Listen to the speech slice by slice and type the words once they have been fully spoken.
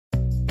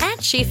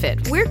At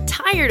SheFit, we're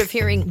tired of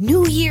hearing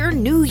new year,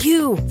 new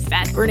you,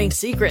 fat-burning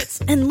secrets,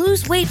 and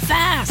lose weight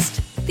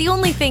fast. The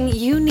only thing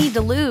you need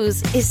to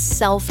lose is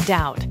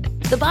self-doubt.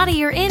 The body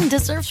you're in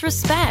deserves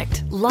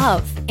respect,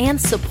 love, and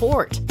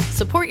support.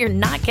 Support you're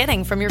not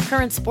getting from your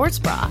current sports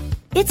bra.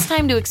 It's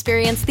time to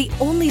experience the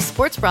only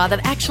sports bra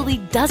that actually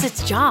does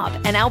its job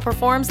and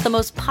outperforms the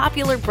most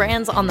popular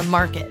brands on the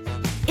market.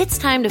 It's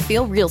time to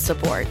feel real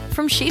support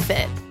from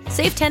SheFit.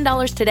 Save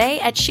 $10 today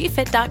at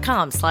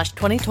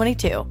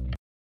SheFit.com/2022.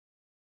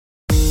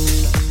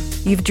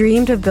 You've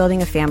dreamed of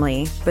building a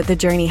family, but the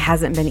journey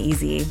hasn't been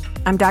easy.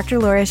 I'm Dr.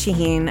 Laura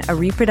Shaheen, a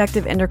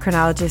reproductive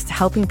endocrinologist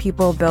helping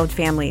people build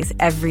families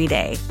every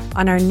day.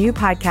 On our new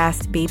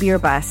podcast, Baby or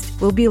Bust,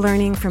 we'll be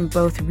learning from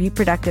both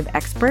reproductive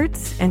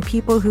experts and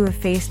people who have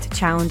faced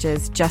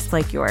challenges just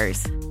like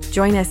yours.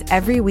 Join us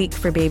every week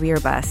for Baby or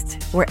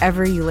Bust,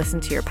 wherever you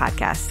listen to your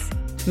podcasts.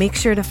 Make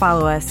sure to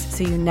follow us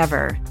so you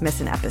never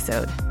miss an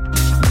episode.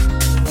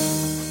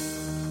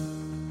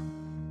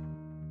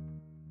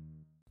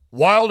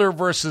 Wilder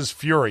versus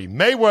Fury,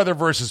 Mayweather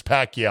versus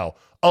Pacquiao,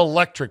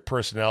 electric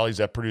personalities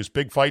that produce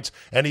big fights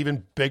and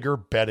even bigger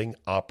betting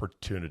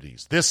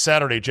opportunities. This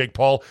Saturday, Jake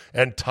Paul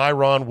and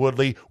Tyron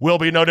Woodley will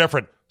be no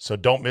different. So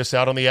don't miss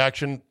out on the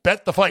action.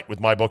 Bet the fight with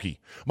MyBookie.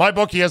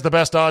 MyBookie has the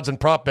best odds and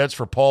prop bets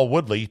for Paul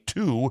Woodley,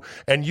 too,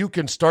 and you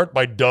can start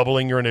by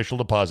doubling your initial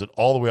deposit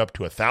all the way up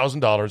to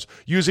 $1,000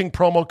 using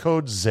promo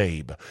code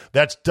ZABE.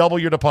 That's double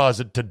your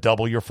deposit to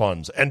double your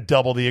funds and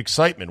double the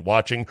excitement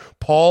watching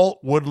Paul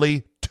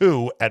Woodley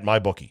 2 at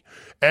MyBookie.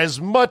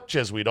 As much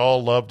as we'd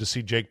all love to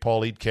see Jake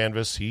Paul eat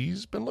canvas,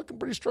 he's been looking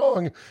pretty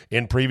strong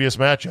in previous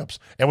matchups.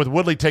 And with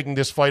Woodley taking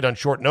this fight on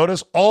short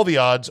notice, all the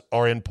odds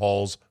are in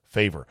Paul's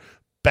favor.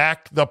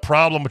 Back the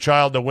problem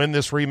child to win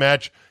this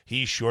rematch.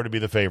 He's sure to be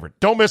the favorite.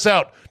 Don't miss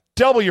out.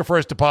 Double your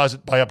first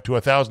deposit by up to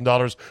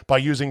 $1,000 by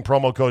using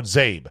promo code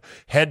ZABE.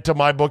 Head to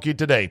MyBookie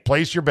today.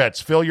 Place your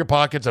bets, fill your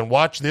pockets, and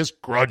watch this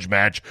grudge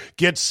match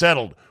get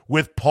settled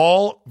with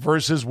Paul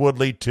versus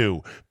Woodley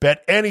 2.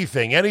 Bet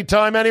anything,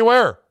 anytime,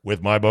 anywhere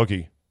with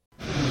MyBookie.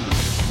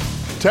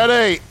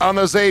 Today on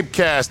the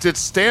Zabecast, it's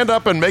stand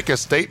up and make a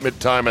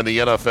statement time in the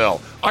NFL.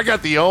 I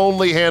got the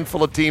only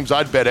handful of teams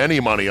I'd bet any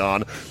money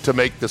on to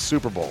make the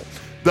Super Bowl.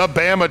 The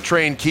Bama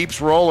train keeps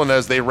rolling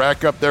as they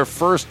rack up their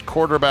first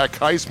quarterback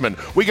Heisman.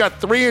 We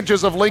got 3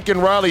 inches of Lincoln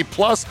Riley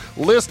plus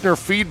listener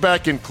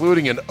feedback,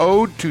 including an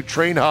ode to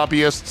train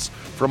hobbyists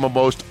from a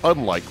most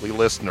unlikely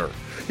listener.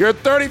 Your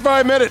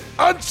 35-minute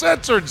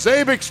uncensored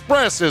Zabe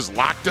Express is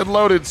locked and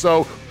loaded,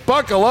 so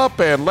buckle up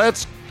and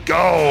let's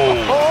go.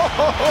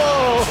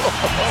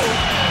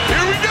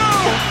 Here we go.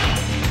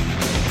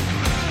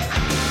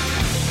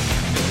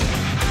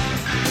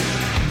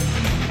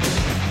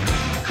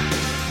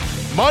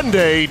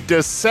 Monday,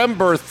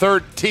 December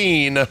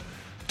 13,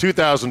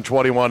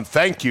 2021.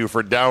 Thank you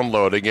for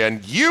downloading,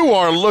 and you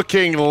are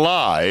looking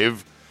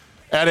live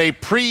at a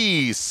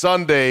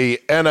pre-Sunday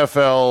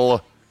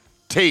NFL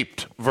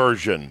taped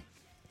version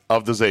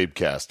of the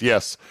Zabecast.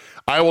 Yes,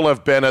 I will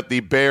have been at the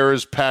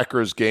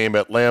Bears-Packers game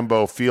at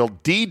Lambeau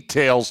Field.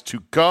 Details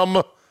to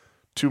come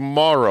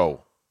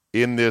tomorrow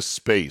in this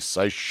space.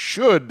 I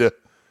should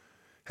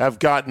have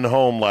gotten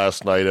home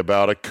last night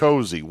about a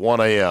cozy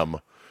 1 a.m.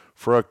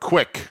 for a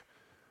quick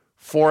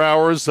 4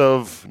 hours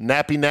of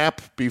nappy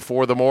nap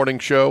before the morning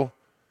show.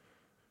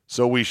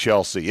 So we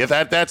shall see.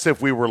 That's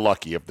if we were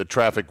lucky, if the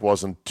traffic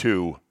wasn't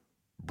too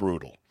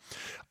brutal.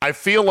 I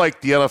feel like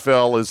the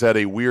NFL is at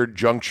a weird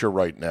juncture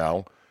right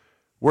now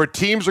where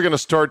teams are going to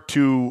start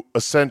to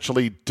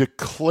essentially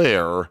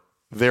declare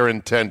their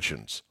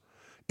intentions.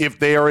 If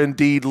they are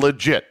indeed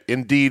legit,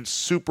 indeed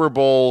Super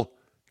Bowl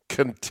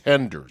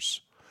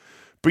contenders.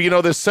 But,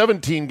 this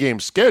 17-game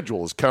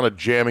schedule is kind of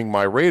jamming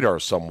my radar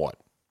somewhat.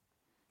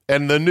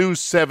 And the new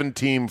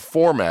 7-team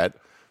format,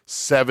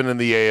 7 in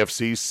the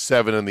AFC,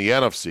 7 in the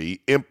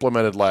NFC,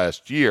 implemented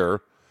last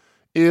year,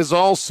 is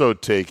also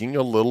taking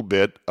a little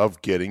bit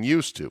of getting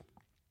used to.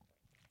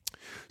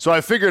 So I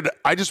figured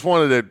I just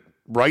wanted to,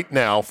 right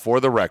now, for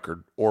the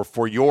record, or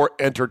for your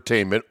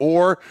entertainment,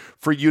 or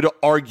for you to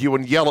argue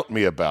and yell at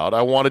me about,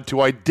 I wanted to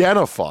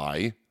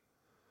identify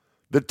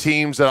the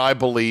teams that I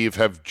believe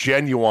have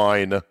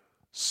genuine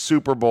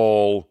Super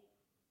Bowl,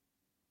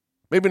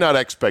 maybe not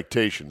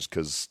expectations,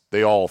 because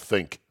they all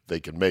think they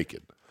can make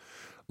it.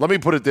 Let me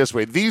put it this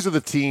way. These are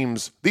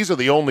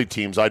the only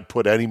teams I'd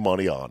put any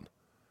money on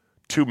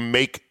to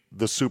make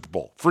the Super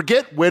Bowl.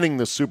 Forget winning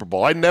the Super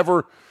Bowl. I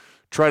never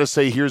try to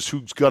say here's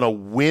who's going to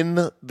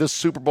win the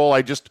Super Bowl.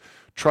 I just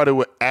try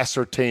to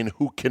ascertain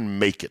who can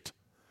make it.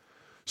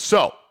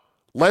 So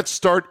let's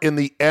start in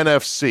the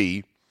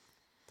NFC.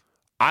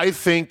 I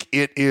think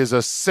it is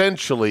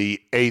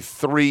essentially a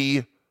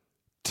 3-team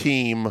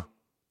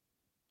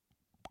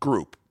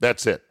group.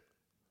 That's it.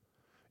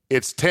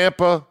 It's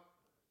Tampa.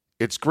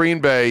 It's Green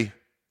Bay.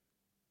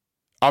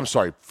 I'm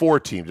sorry, 4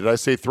 teams. Did I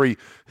say 3?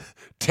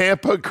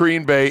 Tampa,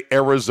 Green Bay,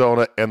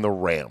 Arizona, and the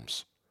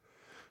Rams.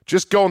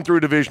 Just going through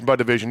division by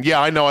division. Yeah,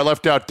 I know I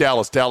left out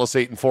Dallas. Dallas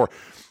 8-4.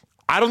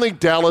 I don't think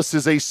Dallas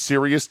is a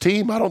serious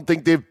team. I don't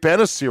think they've been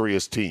a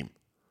serious team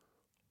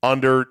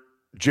under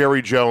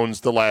Jerry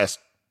Jones the last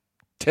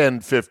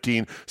 10,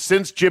 15.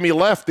 Since Jimmy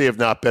left, they have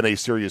not been a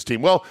serious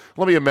team. Well,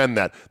 let me amend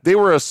that. They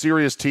were a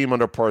serious team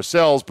under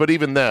Parcells, but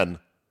even then,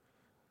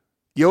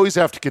 you always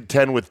have to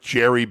contend with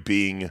Jerry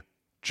being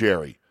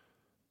Jerry.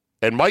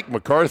 And Mike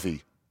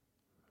McCarthy,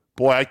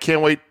 boy, I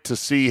can't wait to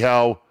see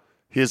how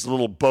his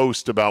little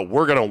boast about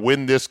we're going to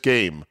win this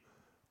game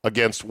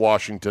against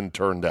Washington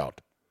turned out.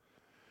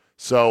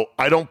 So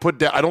I don't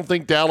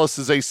think Dallas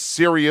is a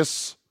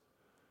serious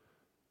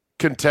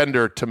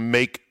contender to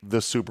make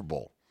the Super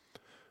Bowl.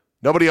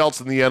 Nobody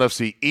else in the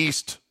NFC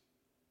East,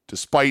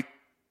 despite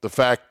the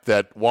fact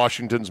that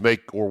Washington's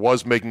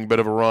was making a bit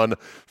of a run.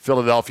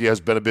 Philadelphia has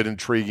been a bit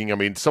intriguing. I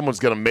mean, someone's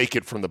going to make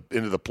it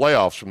into the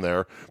playoffs from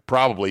there,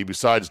 probably,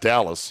 besides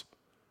Dallas.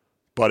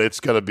 But it's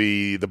going to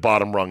be the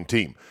bottom-rung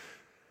team.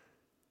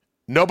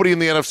 Nobody in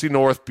the NFC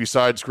North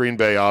besides Green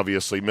Bay,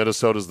 obviously.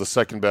 Minnesota's the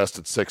second best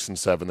at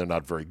 6-7. They're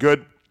not very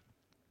good.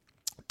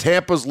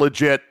 Tampa's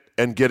legit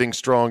and getting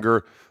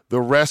stronger.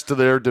 The rest of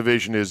their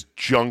division is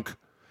junk.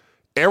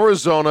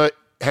 Arizona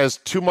has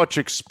too much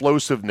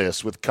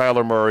explosiveness with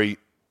Kyler Murray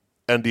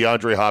and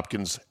DeAndre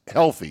Hopkins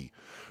healthy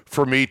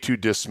for me to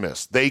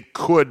dismiss. They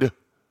could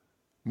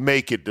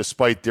make it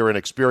despite their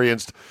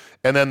inexperienced.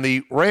 And then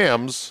the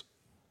Rams,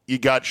 you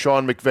got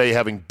Sean McVay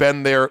having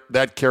been there.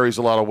 That carries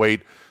a lot of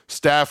weight.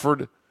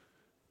 Stafford,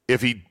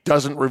 if he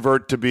doesn't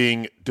revert to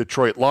being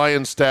Detroit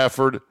Lions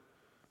Stafford,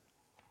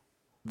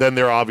 then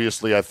they're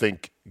obviously, I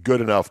think, good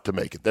enough to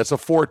make it. That's a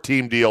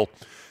 4-team deal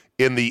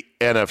in the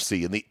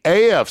NFC. In the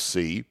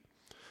AFC,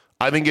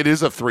 I think it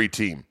is a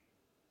 3-team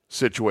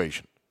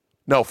situation.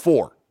 No,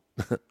 4.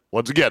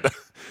 Once again,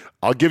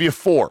 I'll give you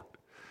 4.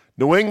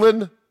 New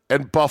England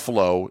and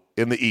Buffalo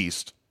in the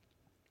East.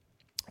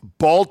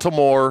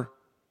 Baltimore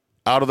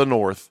out of the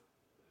North.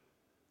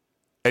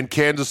 And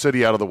Kansas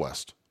City out of the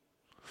West.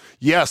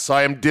 Yes,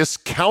 I am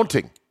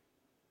discounting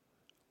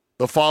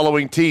the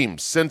following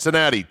teams.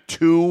 Cincinnati,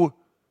 too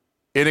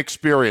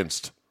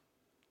inexperienced.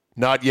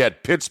 Not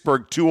yet.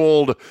 Pittsburgh, too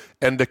old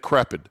and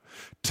decrepit.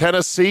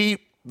 Tennessee,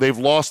 they've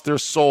lost their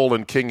soul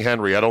in King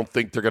Henry. I don't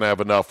think they're going to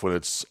have enough when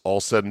it's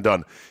all said and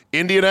done.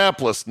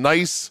 Indianapolis,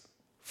 nice,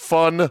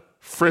 fun,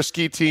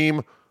 frisky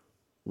team,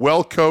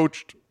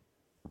 well-coached.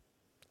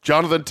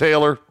 Jonathan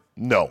Taylor,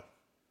 no.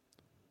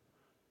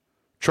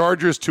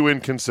 Chargers, too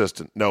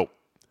inconsistent, no.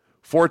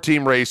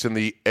 4-team race in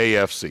the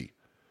AFC.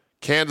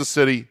 Kansas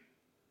City,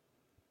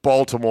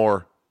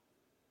 Baltimore,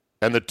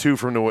 and the 2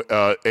 from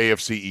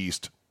AFC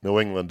East, New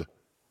England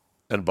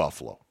and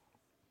Buffalo.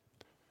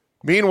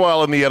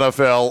 Meanwhile, in the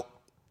NFL,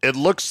 it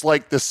looks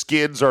like the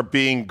skids are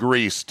being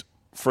greased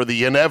for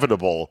the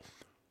inevitable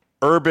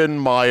Urban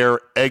Meyer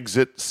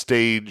exit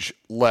stage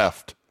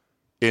left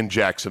in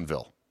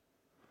Jacksonville.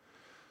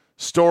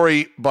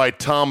 Story by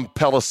Tom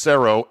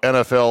Pelissero,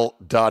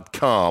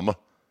 NFL.com,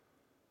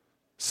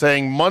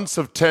 saying months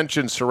of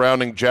tension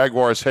surrounding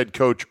Jaguars head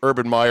coach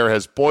Urban Meyer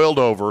has boiled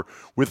over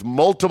with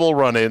multiple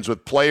run-ins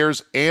with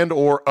players and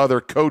or other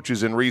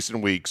coaches in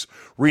recent weeks,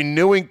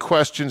 renewing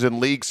questions in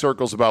league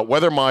circles about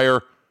whether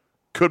Meyer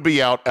could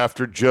be out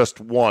after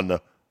just one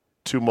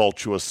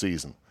tumultuous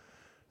season.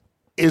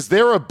 Is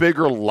there a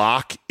bigger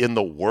lock in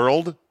the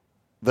world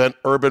than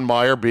Urban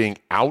Meyer being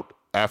out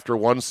after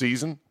one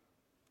season?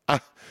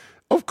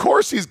 Of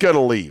course he's going to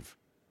leave.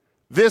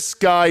 This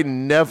guy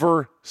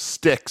never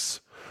sticks.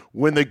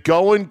 When the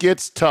going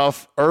gets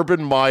tough,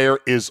 Urban Meyer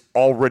is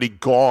already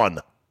gone.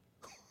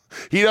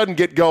 He doesn't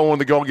get going when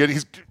the going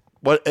gets.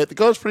 The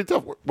going's pretty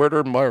tough. Where'd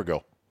Urban Meyer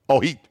go? Oh,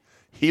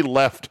 he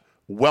left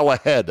well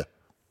ahead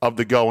of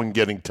the going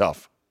getting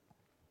tough.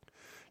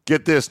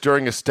 Get this,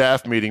 during a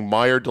staff meeting,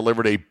 Meyer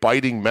delivered a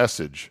biting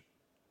message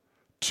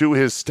to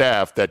his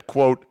staff that,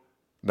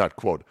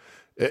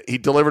 he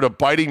delivered a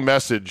biting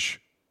message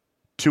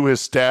to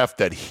his staff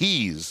that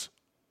he's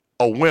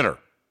a winner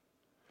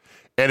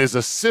and his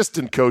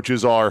assistant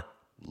coaches are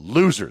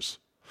losers.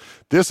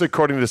 This,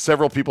 according to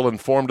several people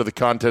informed of the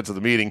contents of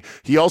the meeting.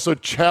 He also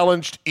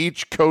challenged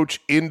each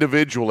coach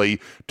individually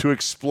to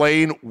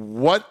explain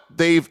what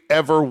they've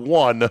ever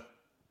won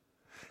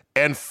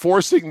and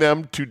forcing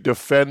them to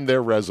defend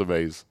their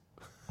resumes.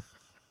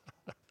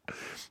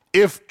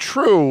 If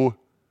true,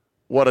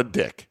 what a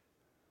dick.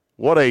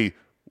 What a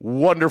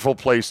wonderful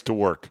place to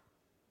work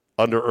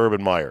under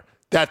Urban Meyer.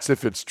 That's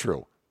if it's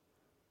true.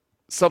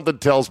 Something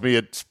tells me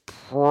it's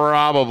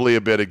probably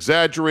a bit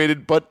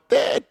exaggerated, but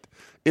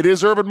it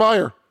is Urban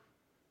Meyer.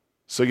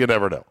 So you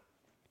never know.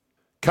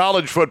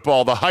 College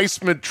football, the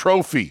Heisman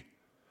Trophy,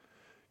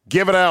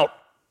 given out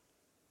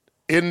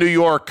in New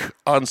York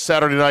on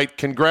Saturday night.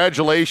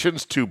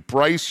 Congratulations to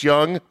Bryce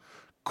Young,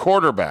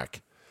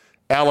 quarterback,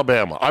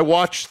 Alabama. I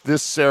watched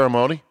this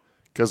ceremony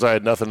because I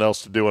had nothing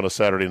else to do on a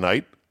Saturday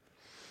night.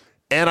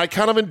 And I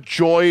kind of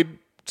enjoyed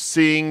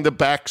seeing the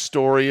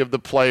backstory of the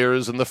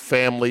players and the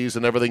families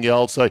and everything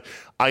else. I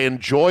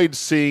enjoyed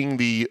seeing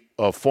the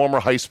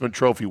former Heisman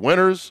Trophy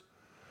winners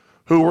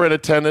who were in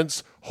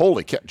attendance.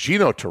 Holy cow,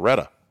 Gino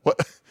Torretta. What?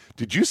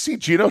 Did you see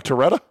Gino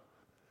Torretta?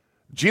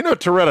 Gino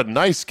Torretta,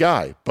 nice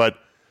guy, but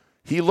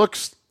he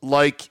looks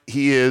like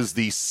he is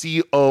the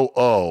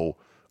COO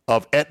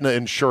of Aetna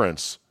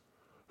Insurance,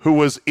 who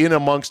was in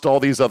amongst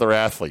all these other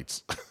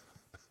athletes.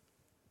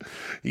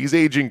 He's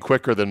aging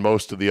quicker than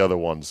most of the other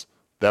ones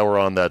that were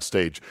on that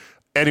stage.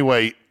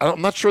 Anyway, I'm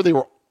not sure they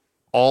were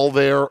all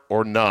there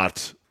or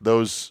not,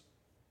 those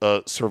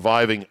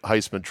surviving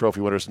Heisman Trophy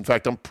winners. In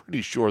fact, I'm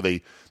pretty sure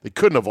they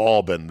couldn't have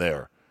all been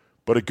there,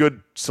 but a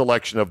good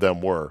selection of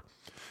them were.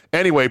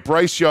 Anyway,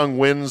 Bryce Young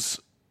wins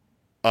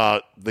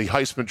the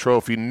Heisman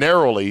Trophy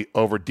narrowly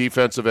over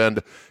defensive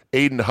end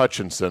Aiden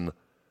Hutchinson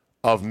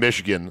of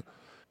Michigan,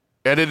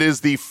 and it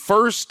is the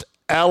first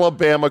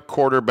Alabama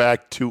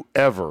quarterback to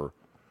ever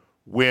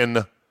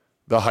win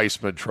the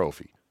Heisman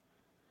Trophy.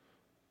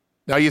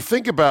 Now, you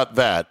think about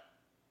that,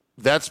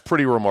 that's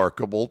pretty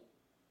remarkable,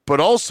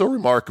 but also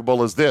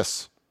remarkable is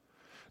this.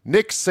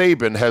 Nick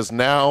Saban has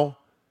now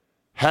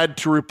had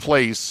to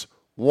replace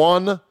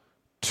 3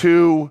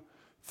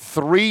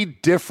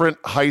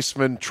 different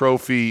Heisman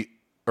Trophy,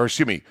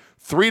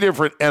 3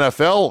 different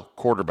NFL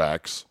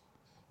quarterbacks,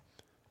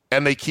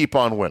 and they keep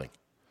on winning.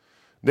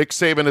 Nick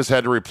Saban has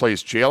had to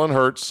replace Jalen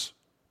Hurts,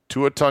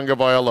 Tua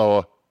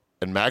Tagovailoa,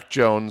 and Mac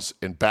Jones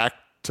in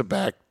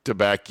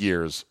back-to-back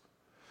years.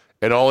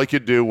 And all he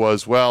could do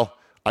was, well,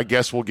 I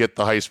guess we'll get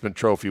the Heisman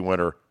Trophy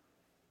winner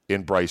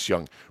in Bryce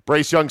Young.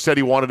 Bryce Young said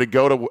he wanted to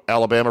go to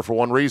Alabama for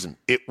one reason.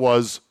 It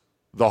was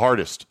the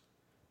hardest.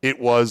 It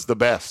was the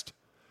best.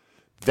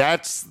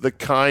 That's the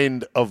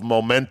kind of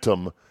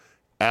momentum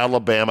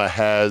Alabama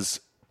has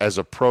as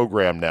a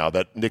program now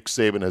that Nick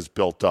Saban has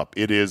built up.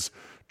 It is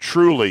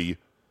truly,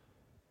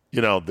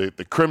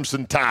 the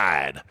crimson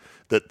tide,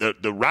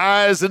 the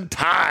rising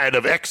tide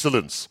of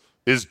excellence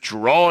is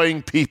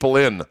drawing people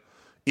in.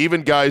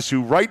 Even guys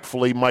who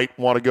rightfully might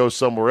want to go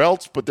somewhere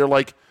else, but they're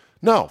like,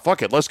 no,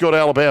 fuck it, let's go to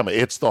Alabama.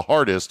 It's the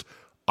hardest.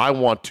 I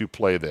want to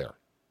play there.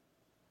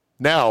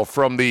 Now,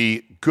 from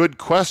the good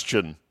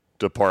question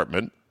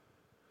department,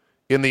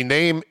 in the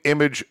name,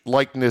 image,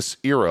 likeness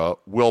era,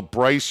 will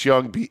Bryce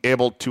Young be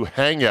able to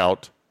hang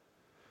out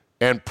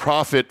and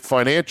profit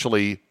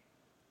financially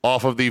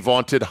off of the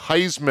vaunted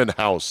Heisman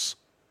House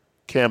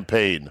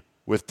campaign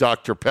with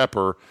Dr.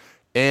 Pepper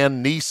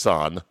and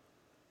Nissan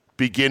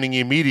beginning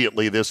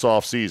immediately this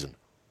offseason?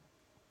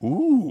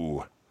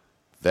 Ooh,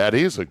 that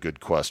is a good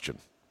question.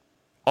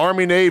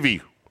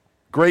 Army-Navy,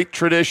 great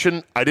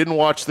tradition. I didn't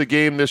watch the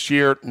game this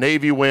year.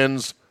 Navy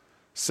wins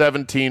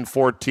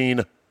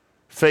 17-14.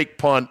 Fake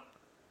punt,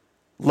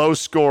 low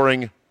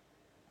scoring,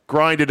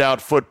 grinded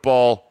out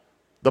football,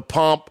 the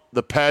pomp,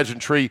 the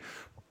pageantry.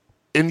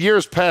 In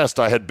years past,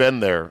 I had been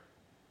there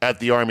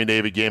at the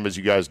Army-Navy game, as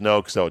you guys know,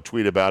 because I would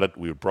tweet about it.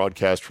 We would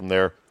broadcast from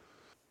there.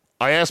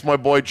 I asked my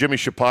boy Jimmy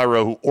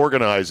Shapiro, who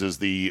organizes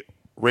the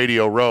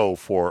Radio Row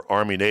for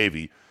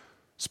Army-Navy,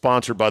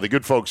 sponsored by the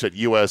good folks at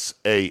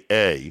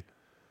USAA.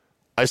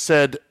 I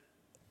said,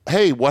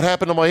 hey, what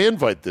happened to my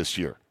invite this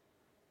year?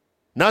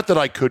 Not that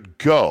I could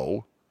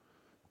go,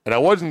 and I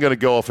wasn't going to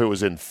go if it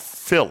was in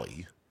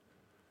Philly.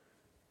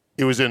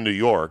 It was in New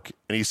York.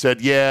 And he said,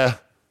 yeah,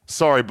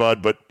 sorry,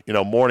 bud, but,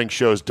 morning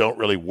shows don't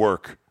really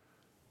work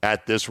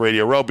at this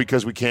Radio Row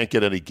because we can't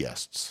get any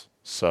guests.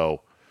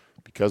 So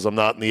because I'm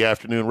not in the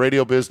afternoon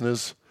radio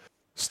business,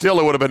 still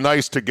it would have been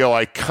nice to go.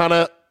 I kind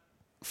of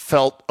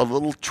felt a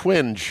little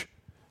twinge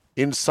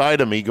inside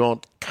of me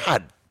going,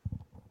 God,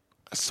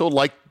 I so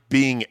like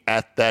being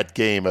at that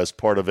game as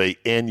part of an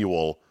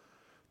annual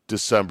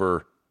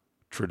December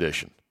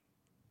tradition.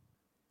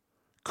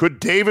 Could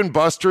Dave &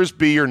 Buster's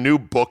be your new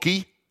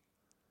bookie?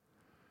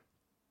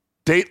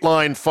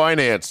 Dateline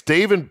Finance,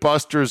 Dave &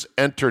 Buster's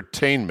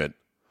Entertainment,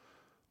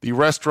 the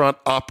restaurant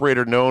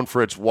operator known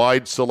for its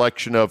wide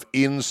selection of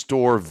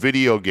in-store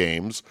video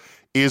games,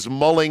 is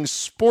mulling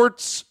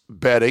sports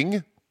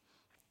betting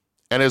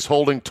and is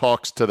holding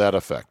talks to that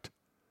effect.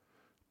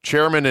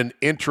 Chairman and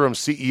interim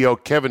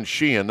CEO Kevin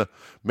Sheehan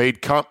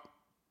made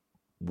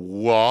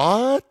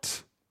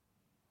What?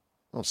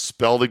 Well,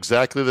 spelled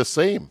exactly the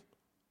same.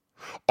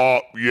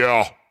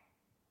 Yeah,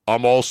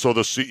 I'm also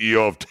the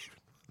CEO of Dave.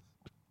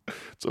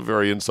 It's a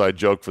very inside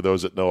joke for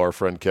those that know our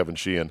friend Kevin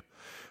Sheehan.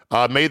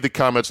 Made the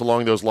comments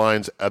along those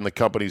lines on the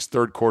company's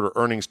third quarter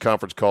earnings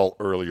conference call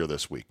earlier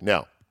this week.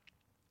 Now,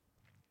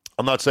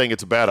 I'm not saying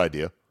it's a bad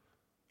idea.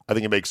 I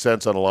think it makes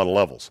sense on a lot of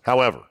levels.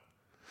 However,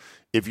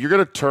 if you're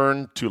going to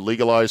turn to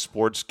legalized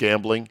sports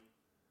gambling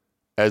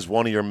as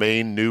one of your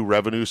main new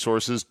revenue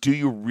sources, do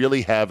you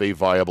really have a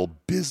viable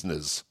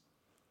business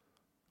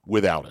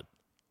without it?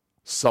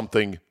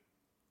 Something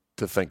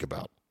to think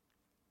about.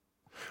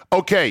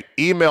 Okay,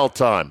 email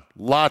time.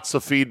 Lots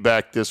of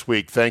feedback this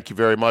week. Thank you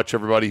very much,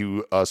 everybody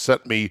who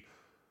sent me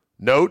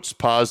notes,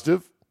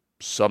 positive,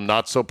 some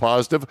not so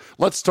positive.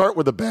 Let's start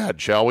with the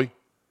bad, shall we?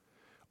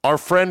 Our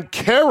friend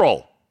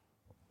Carol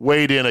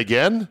weighed in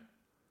again.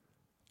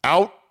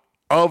 Out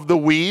of the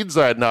weeds.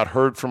 I had not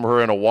heard from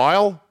her in a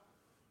while.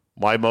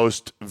 My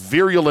most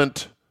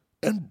virulent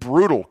and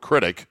brutal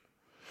critic.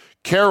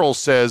 Carol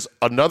says,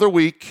 another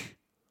week,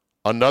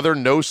 another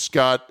No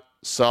Scott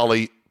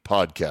Solly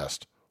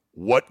podcast.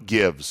 What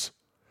gives?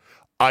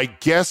 I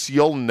guess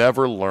you'll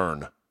never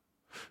learn.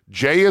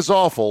 Jay is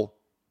awful,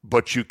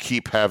 but you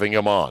keep having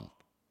him on.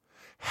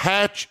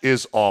 Hatch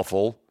is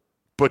awful,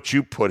 but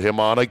you put him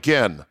on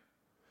again.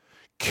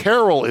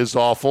 Carol is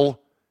awful,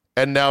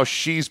 and now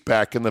she's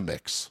back in the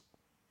mix.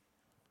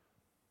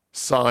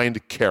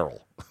 Signed,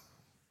 Carol.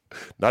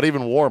 Not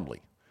even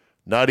warmly.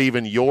 Not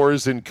even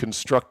yours in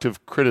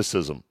constructive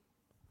criticism.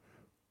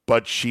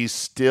 But she's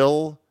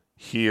still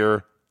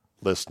here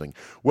listening.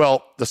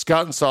 Well, the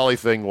Scott and Solly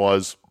thing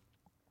was,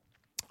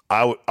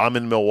 I'm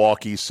in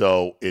Milwaukee,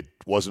 so it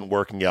wasn't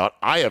working out.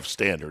 I have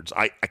standards.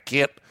 I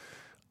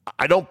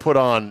don't put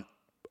on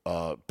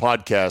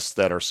podcasts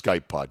that are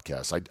Skype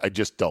podcasts. I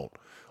just don't.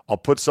 I'll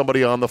put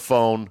somebody on the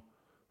phone,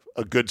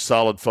 a good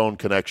solid phone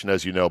connection,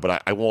 as you know,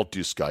 but I won't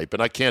do Skype,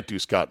 and I can't do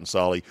Scott and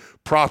Solly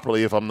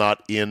properly if I'm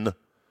not in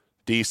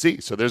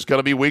D.C. So there's going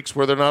to be weeks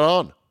where they're not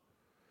on.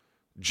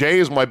 Jay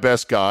is my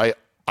best guy,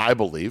 I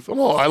believe.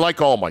 Well, I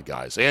like all my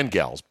guys and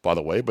gals, by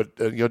the way, but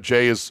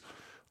Jay is,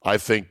 I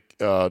think,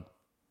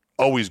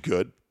 always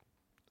good,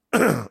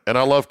 and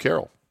I love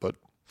Carol. But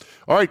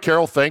all right,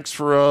 Carol, thanks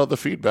for the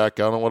feedback.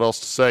 I don't know what else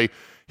to say.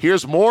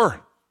 Here's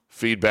more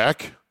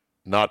feedback,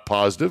 not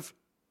positive.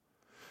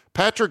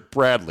 Patrick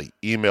Bradley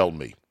emailed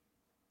me,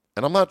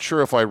 and I'm not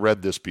sure if I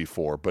read this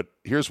before, but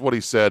here's what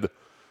he said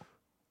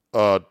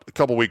a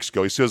couple weeks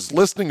ago. He says,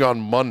 listening on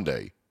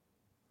Monday,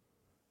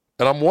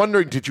 and I'm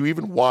wondering, did you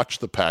even watch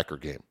the Packer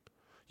game?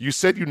 You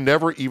said you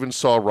never even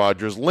saw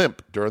Rodgers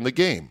limp during the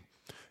game.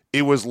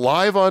 It was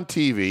live on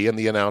TV, and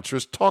the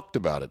announcers talked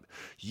about it.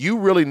 You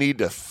really need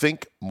to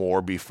think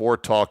more before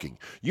talking.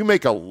 You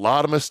make a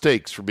lot of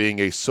mistakes for being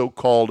a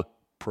so-called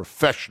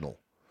professional.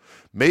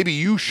 Maybe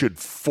you should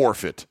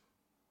forfeit.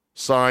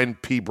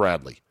 Signed, P.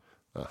 Bradley.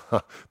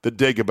 The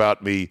dig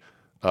about me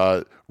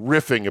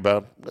riffing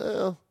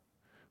about,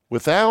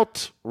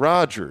 without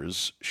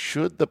Rodgers,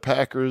 should the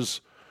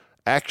Packers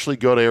actually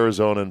go to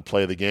Arizona and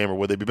play the game, or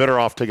would they be better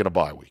off taking a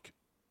bye week?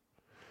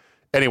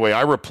 Anyway,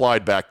 I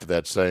replied back to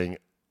that saying,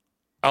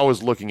 I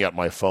was looking at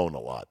my phone a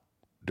lot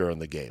during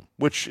the game,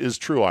 which is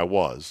true, I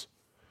was.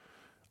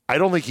 I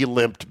don't think he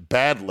limped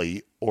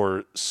badly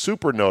or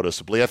super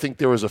noticeably. I think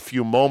there was a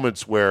few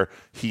moments where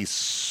he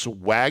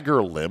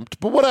swagger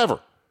limped, but whatever.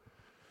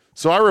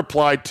 So I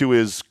replied to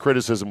his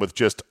criticism with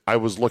just, I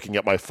was looking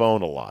at my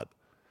phone a lot,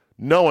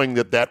 knowing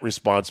that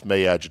response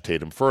may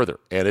agitate him further,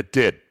 and it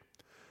did.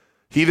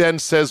 He then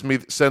sends me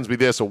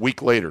this a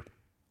week later.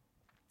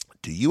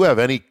 Do you have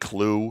any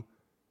clue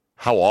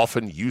how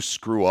often you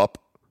screw up?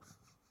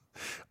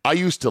 I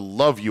used to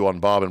love you on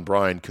Bob and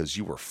Brian because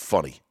you were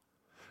funny.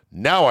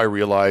 Now I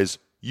realize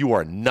you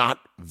are not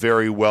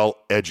very well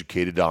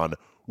educated on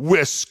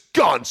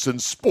Wisconsin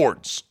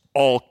sports,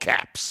 all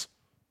caps.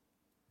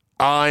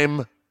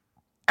 I'm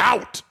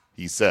out,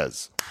 he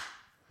says.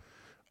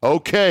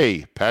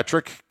 Okay,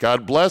 Patrick,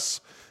 God bless.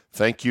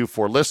 Thank you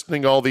for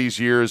listening all these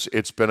years.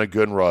 It's been a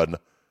good run.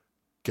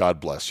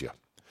 God bless you.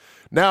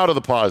 Now to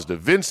the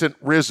positive. Vincent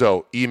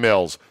Rizzo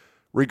emails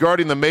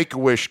regarding the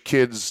Make-A-Wish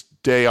Kids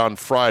Day on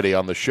Friday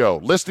on the show.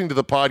 Listening to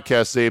the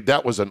podcast, Zabe,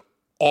 that was an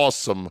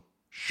awesome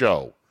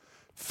show.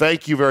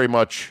 Thank you very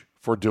much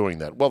for doing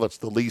that. Well, that's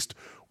the least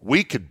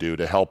we could do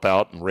to help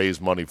out and raise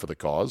money for the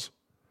cause.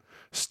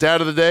 Stat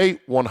of the day,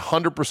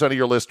 100% of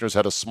your listeners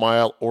had a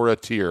smile or a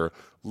tear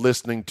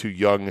listening to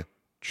young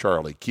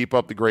Charlie. Keep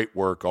up the great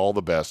work. All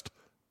the best,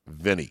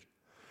 Vinny.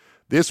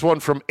 This one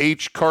from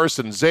H.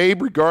 Carson.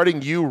 Zabe,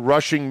 regarding you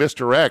rushing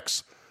Mr.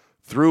 X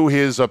through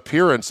his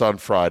appearance on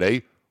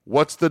Friday,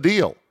 what's the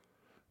deal?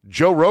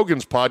 Joe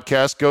Rogan's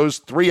podcast goes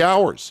 3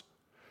 hours.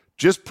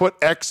 Just put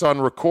X on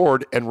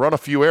record and run a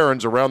few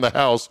errands around the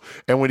house,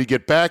 and when you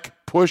get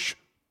back, push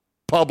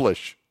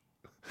publish.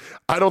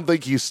 I don't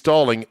think he's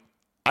stalling.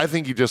 I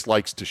think he just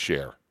likes to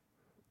share.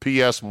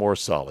 P.S. More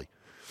Solly.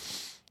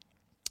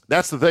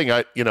 That's the thing.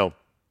 I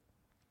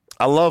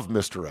love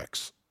Mr.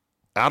 X.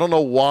 I don't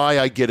know why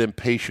I get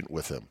impatient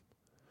with him.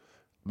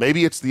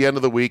 Maybe it's the end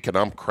of the week and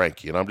I'm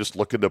cranky and I'm just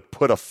looking to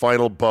put a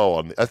final bow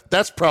on.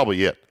 That's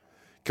probably it,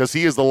 because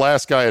he is the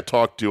last guy I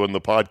talked to in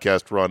the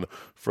podcast run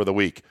for the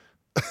week.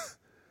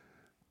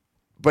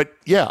 But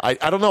yeah,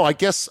 I don't know. I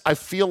guess I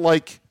feel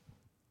like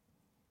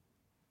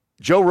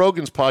Joe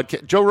Rogan's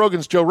podcast, Joe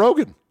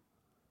Rogan.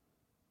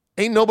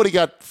 Ain't nobody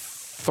got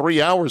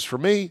 3 hours for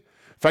me. In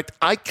fact,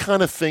 I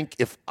kind of think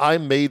if I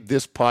made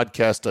this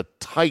podcast a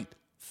tight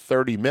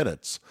 30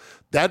 minutes,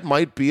 that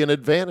might be an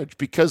advantage,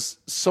 because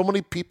so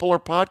many people are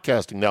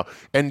podcasting now.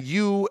 And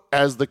you,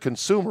 as the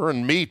consumer,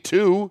 and me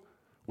too,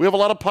 we have a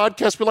lot of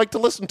podcasts we like to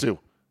listen to.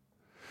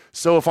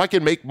 So if I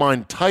can make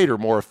mine tighter,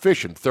 more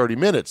efficient, 30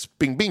 minutes,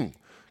 bing, bing,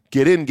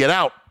 get in, get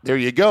out, there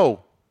you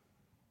go,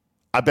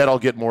 I bet I'll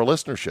get more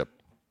listenership.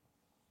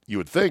 You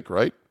would think,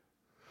 right?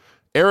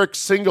 Eric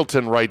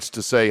Singleton writes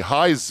to say,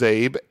 hi,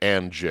 Zabe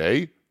and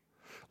Jay.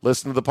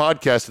 Listen to the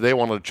podcast today. I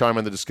wanted to chime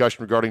in the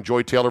discussion regarding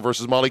Joy Taylor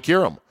versus Molly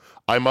Qerim.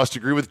 I must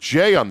agree with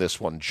Jay on this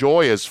one.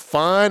 Joy is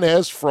fine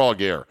as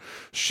frog air.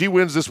 She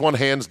wins this one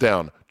hands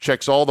down.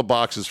 Checks all the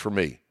boxes for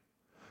me.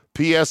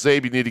 P.S.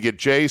 Zabe, you need to get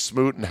Jay,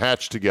 Smoot, and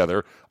Hatch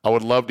together. I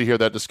would love to hear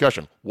that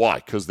discussion. Why?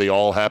 Because they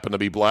all happen to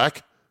be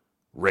black?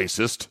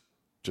 Racist.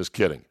 Just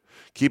kidding.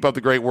 Keep up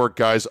the great work,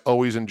 guys.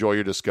 Always enjoy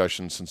your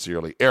discussions.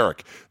 Sincerely,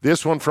 Eric.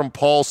 This one from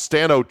Paul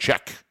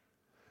Stanochek.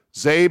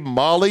 Zabe,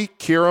 Molly,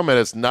 Kiram, and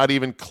it's not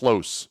even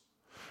close.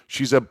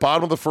 She's at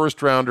bottom of the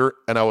first rounder,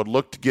 and I would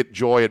look to get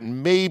Joy at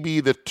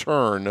maybe the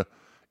turn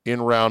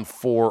in round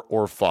 4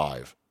 or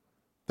 5.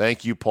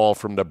 Thank you, Paul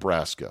from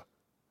Nebraska.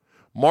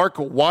 Mark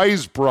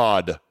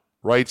Weisbrod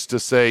writes to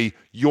say,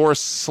 your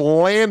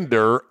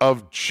slander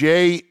of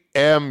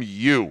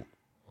JMU.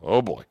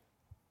 Oh, boy.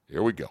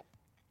 Here we go.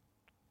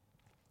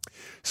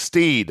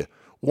 Steed,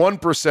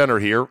 1%er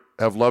here.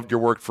 Have loved your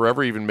work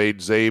forever. Even made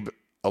Zabe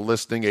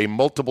listening a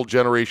multiple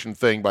generation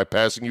thing by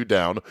passing you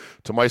down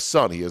to my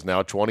son. He is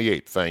now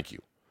 28. Thank you.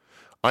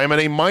 I am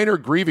in a minor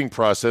grieving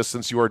process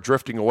since you are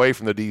drifting away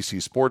from the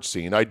DC sports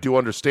scene. I do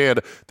understand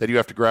that you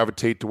have to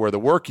gravitate to where the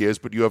work is,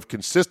 but you have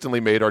consistently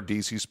made our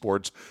DC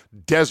sports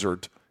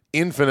desert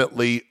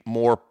infinitely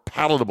more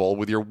palatable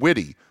with your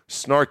witty,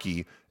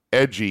 snarky,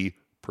 edgy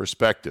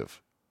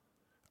perspective.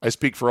 I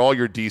speak for all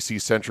your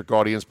DC-centric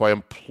audience by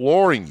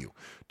imploring you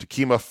to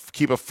keep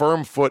a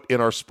firm foot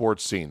in our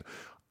sports scene.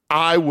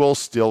 I will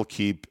still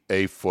keep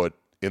a foot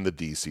in the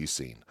DC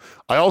scene.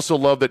 I also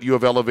love that you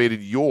have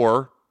elevated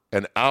your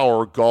and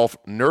our golf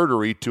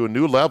nerdery to a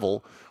new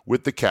level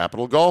with the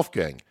Capital Golf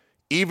Gang,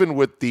 even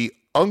with the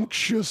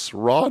unctuous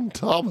Ron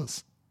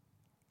Thomas.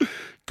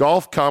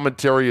 Golf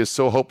commentary is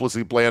so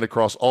hopelessly bland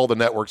across all the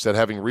networks that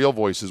having real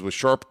voices with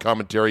sharp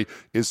commentary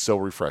is so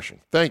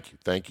refreshing. Thank you,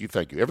 thank you,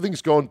 thank you.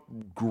 Everything's going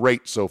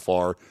great so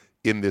far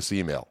in this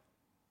email.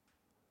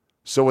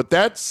 So with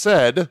that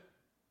said,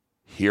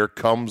 here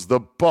comes the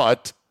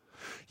but.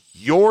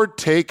 Your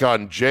take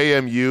on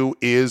JMU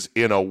is,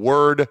 in a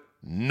word,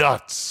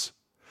 nuts.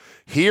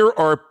 Here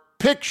are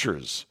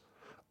pictures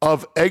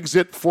of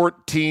Exit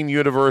 14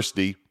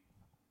 University,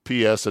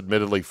 P.S.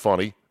 admittedly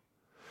funny,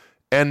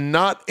 and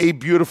not a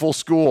beautiful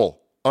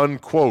school,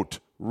 unquote.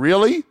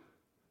 Really?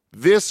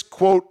 This,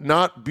 quote,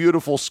 not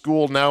beautiful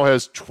school now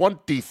has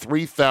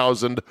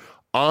 23,000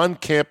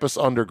 on-campus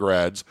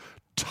undergrads,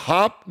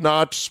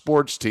 top-notch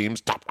sports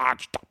teams,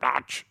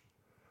 top-notch.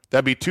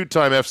 That'd be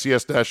two-time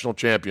FCS national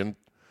champion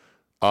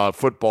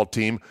football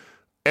team,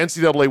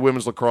 NCAA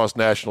women's lacrosse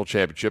national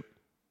championship,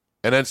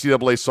 and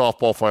NCAA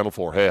softball Final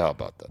Four. Hey, how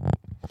about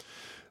that?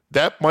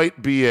 That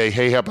might be a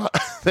hey, how about...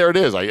 There it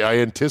is. I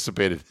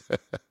anticipated.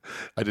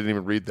 I didn't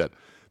even read that.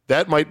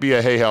 That might be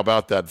a hey, how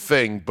about that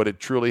thing, but it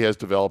truly has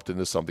developed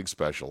into something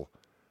special.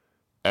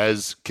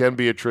 As Ken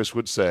Beatrice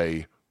would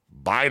say,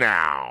 bye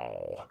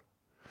now.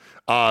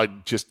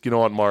 Just, you know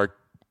what, Mark?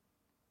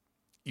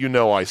 You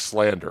know I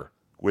slander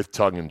with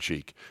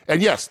tongue-in-cheek.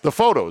 And yes, the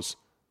photos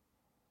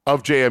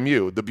of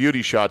JMU, the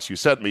beauty shots you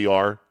sent me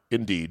are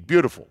indeed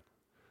beautiful.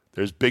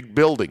 There's big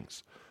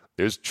buildings.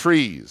 There's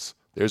trees.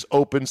 There's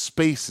open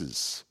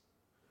spaces.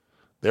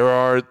 There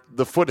are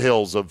the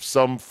foothills of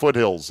some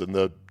foothills in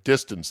the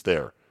distance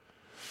there.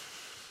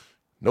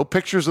 No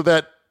pictures of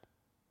that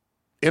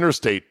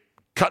interstate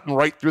cutting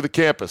right through the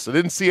campus. I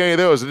didn't see any of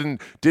those. I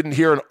didn't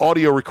hear an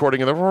audio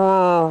recording of the...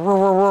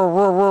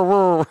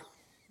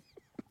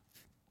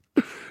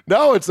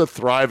 No, it's a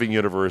thriving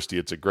university.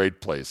 It's a great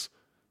place.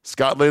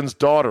 Scott Lynn's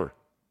daughter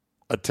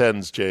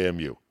attends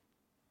JMU.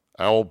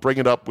 I will bring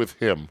it up with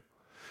him.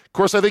 Of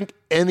course, I think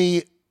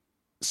any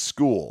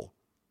school,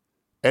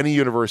 any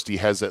university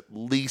has at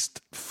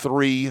least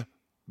 3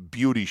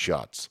 beauty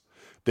shots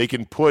they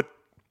can put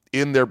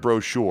in their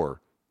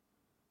brochure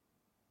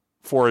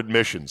for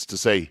admissions to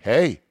say,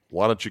 hey,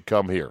 why don't you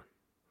come here?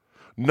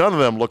 None of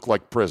them look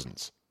like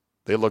prisons.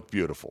 They look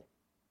beautiful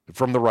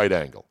from the right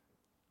angle,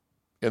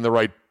 in the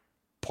right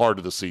part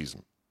of the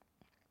season.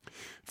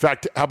 In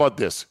fact, how about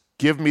this?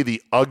 Give me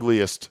the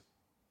ugliest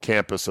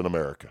campus in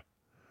America.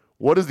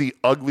 What is the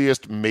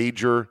ugliest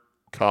major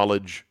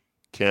college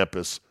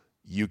campus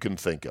you can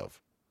think of?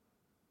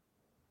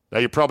 Now,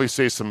 you probably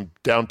say some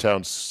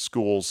downtown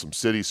schools, some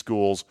city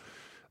schools.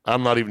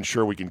 I'm not even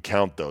sure we can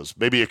count those.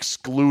 Maybe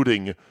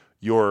excluding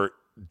your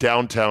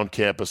downtown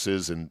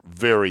campuses in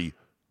very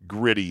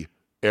gritty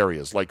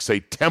areas, like, say,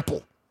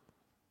 Temple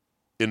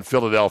in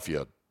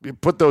Philadelphia.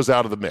 Put those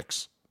out of the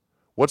mix.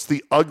 What's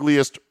the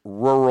ugliest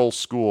rural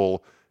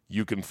school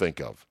you can think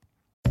of?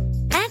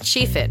 At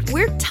SheFit,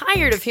 we're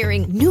tired of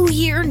hearing new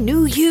year,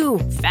 new you,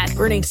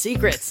 fat-burning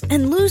secrets,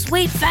 and lose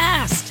weight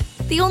fast.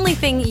 The only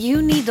thing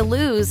you need to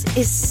lose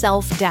is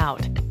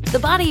self-doubt. The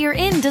body you're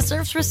in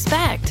deserves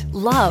respect,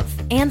 love,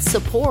 and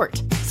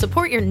support.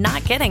 Support you're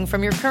not getting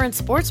from your current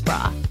sports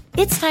bra.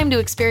 It's time to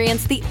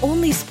experience the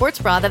only sports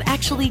bra that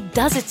actually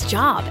does its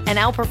job and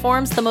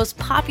outperforms the most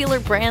popular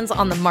brands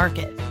on the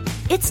market.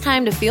 It's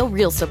time to feel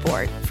real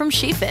support from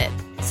SheFit.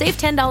 Save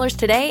 $10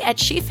 today at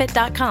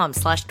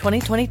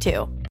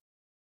shefit.com/2022.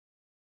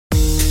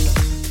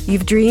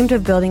 You've dreamed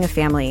of building a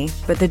family,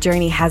 but the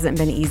journey hasn't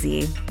been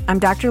easy. I'm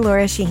Dr.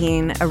 Laura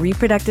Shaheen, a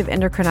reproductive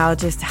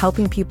endocrinologist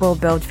helping people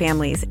build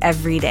families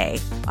every day.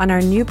 On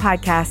our new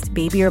podcast,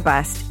 Baby or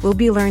Bust, we'll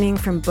be learning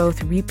from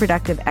both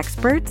reproductive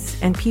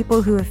experts and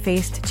people who have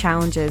faced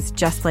challenges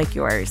just like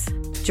yours.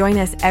 Join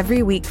us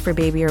every week for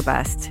Baby or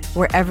Bust,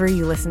 wherever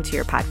you listen to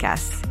your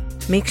podcasts.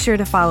 Make sure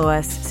to follow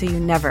us so you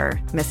never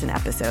miss an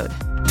episode.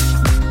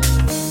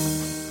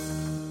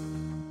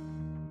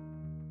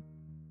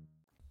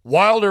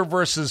 Wilder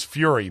versus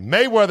Fury,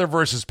 Mayweather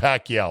versus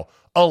Pacquiao,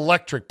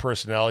 electric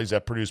personalities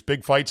that produce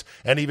big fights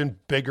and even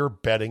bigger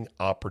betting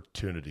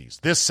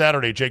opportunities. This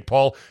Saturday, Jake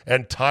Paul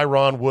and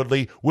Tyron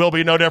Woodley will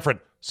be no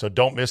different. So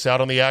don't miss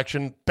out on the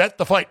action. Bet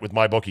the fight with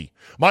MyBookie.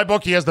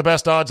 MyBookie has the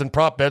best odds and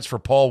prop bets for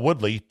Paul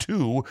Woodley,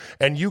 too,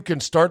 and you can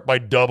start by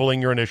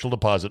doubling your initial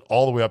deposit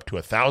all the way up to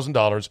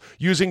 $1,000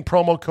 using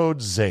promo code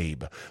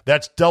ZABE.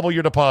 That's double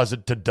your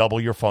deposit to double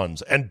your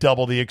funds and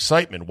double the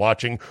excitement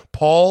watching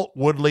Paul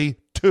Woodley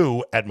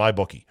 2 at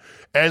MyBookie.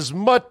 As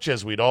much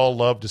as we'd all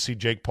love to see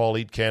Jake Paul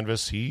eat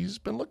canvas, he's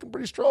been looking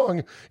pretty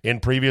strong in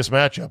previous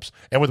matchups.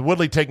 And with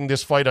Woodley taking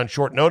this fight on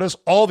short notice,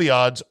 all the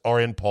odds are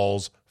in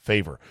Paul's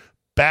favor.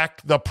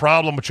 Back the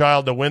problem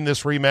child to win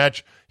this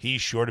rematch.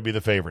 He's sure to be the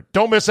favorite.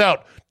 Don't miss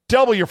out.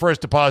 Double your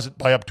first deposit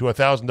by up to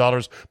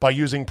 $1,000 by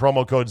using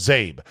promo code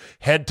ZABE.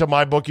 Head to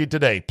MyBookie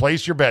today.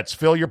 Place your bets,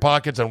 fill your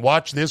pockets, and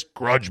watch this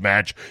grudge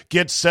match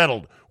get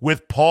settled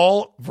with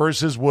Paul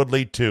versus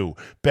Woodley 2.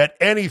 Bet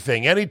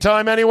anything,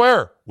 anytime,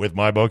 anywhere with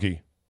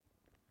MyBookie.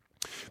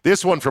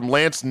 This one from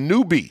Lance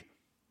Newby.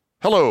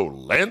 Hello,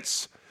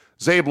 Lance.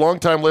 Zabe,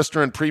 longtime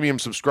listener and premium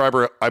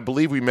subscriber. I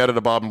believe we met at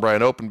a Bob and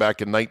Brian Open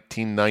back in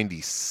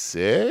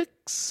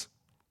 1996.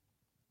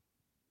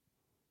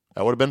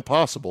 That would have been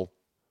possible,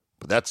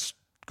 but that's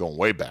going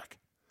way back.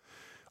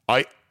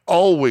 I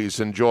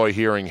always enjoy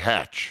hearing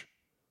Hatch.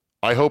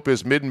 I hope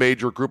his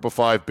mid-major group of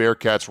 5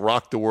 Bearcats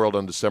rock the world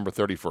on December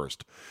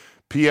 31st.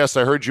 P.S.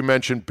 I heard you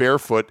mention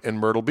Barefoot in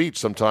Myrtle Beach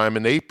sometime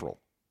in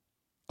April.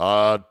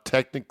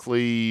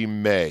 Technically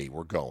May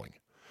we're going.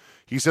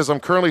 He says, I'm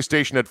currently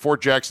stationed at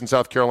Fort Jackson,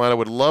 South Carolina.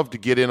 Would love to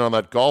get in on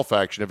that golf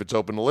action if it's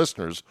open to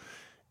listeners.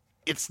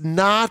 It's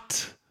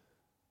not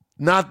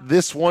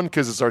this one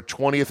because it's our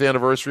 20th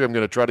anniversary. I'm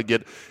going to try to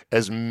get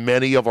as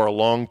many of our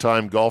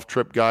longtime golf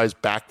trip guys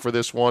back for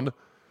this one,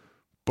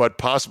 but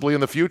possibly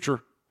in the future.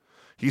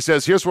 He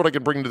says, here's what I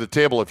can bring to the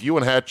table. If you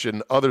and Hatch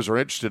and others are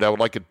interested, I would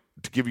like to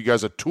give you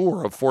guys a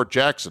tour of Fort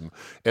Jackson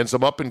and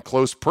some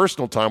up-and-close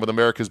personal time with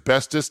America's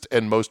bestest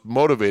and most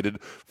motivated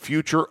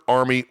future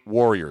Army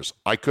warriors.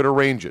 I could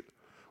arrange it.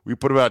 We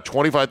put about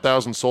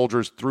 25,000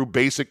 soldiers through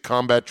basic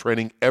combat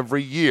training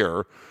every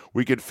year.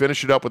 We could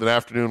finish it up with an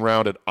afternoon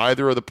round at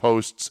either of the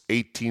post's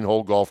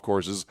 18-hole golf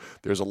courses.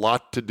 There's a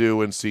lot to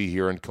do and see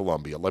here in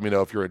Columbia. Let me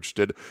know if you're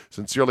interested.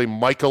 Sincerely,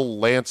 Michael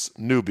Lance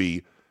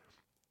Newby,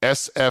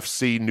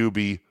 SFC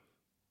Newby,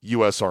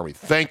 U.S. Army.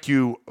 Thank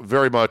you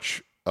very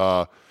much,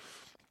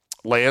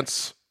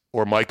 Lance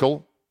or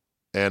Michael,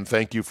 and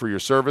thank you for your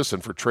service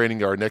and for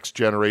training our next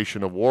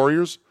generation of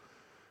warriors.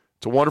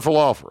 It's a wonderful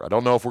offer. I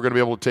don't know if we're going to be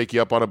able to take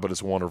you up on it, but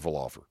it's a wonderful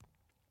offer.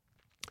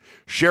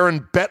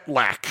 Sharon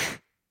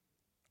Betlach,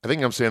 I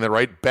think I'm saying that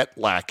right,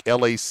 Betlach,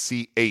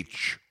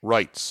 L-A-C-H,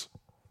 writes,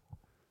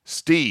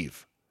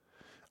 Steve,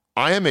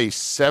 I am a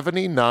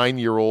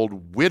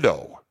 79-year-old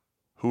widow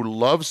who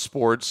loves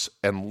sports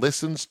and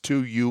listens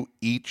to you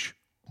each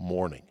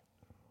morning.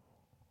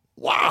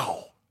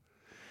 Wow.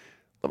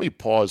 Let me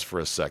pause for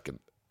a second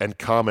and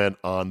comment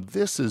on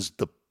this is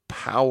the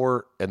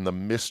power and the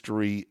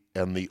mystery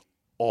and the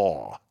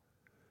awe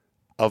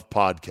of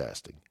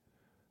podcasting.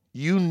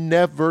 You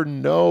never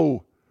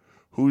know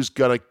who's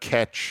going to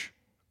catch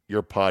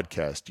your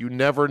podcast. You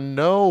never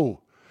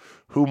know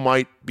who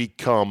might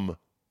become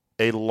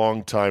a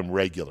longtime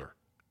regular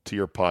to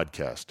your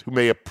podcast, who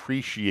may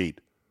appreciate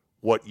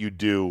what you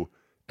do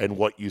and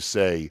what you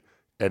say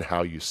and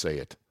how you say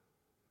it.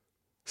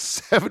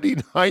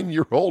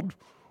 79-year-old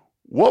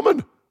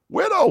woman,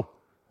 widow,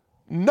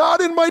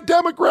 not in my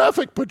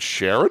demographic, but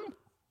Sharon,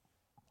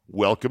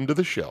 welcome to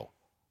the show.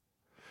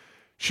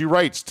 She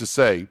writes to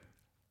say,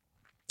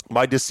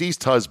 my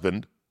deceased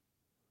husband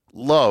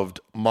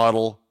loved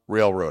model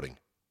railroading.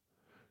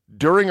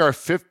 During our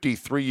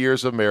 53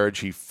 years of marriage,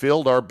 he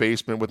filled our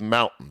basement with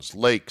mountains,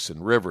 lakes,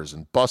 and rivers,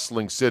 and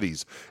bustling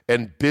cities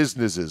and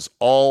businesses,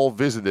 all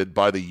visited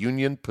by the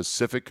Union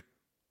Pacific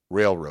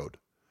Railroad.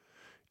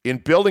 In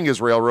building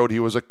his railroad,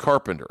 he was a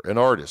carpenter, an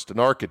artist, an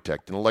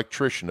architect, an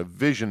electrician, a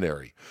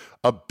visionary,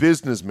 a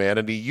businessman,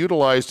 and he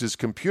utilized his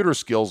computer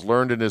skills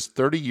learned in his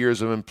 30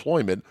 years of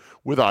employment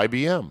with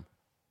IBM.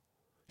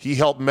 He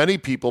helped many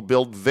people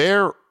build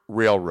their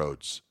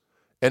railroads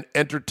and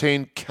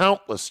entertained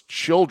countless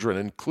children,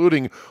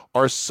 including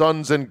our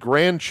sons and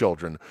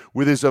grandchildren,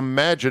 with his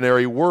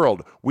imaginary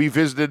world. We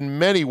visited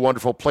many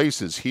wonderful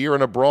places here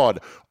and abroad,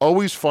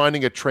 always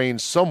finding a train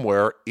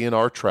somewhere in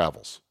our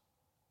travels.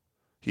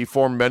 He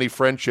formed many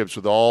friendships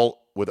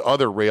with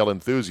other rail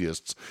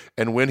enthusiasts,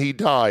 and when he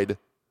died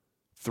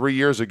 3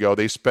 years ago,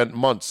 they spent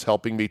months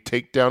helping me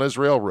take down his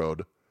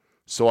railroad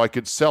so I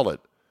could sell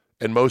it,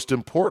 and most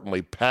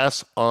importantly,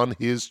 pass on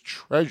his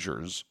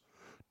treasures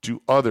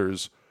to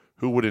others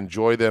who would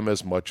enjoy them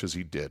as much as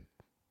he did.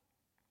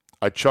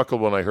 I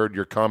chuckled when I heard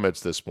your comments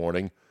this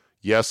morning.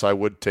 Yes, I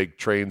would take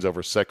trains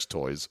over sex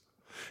toys.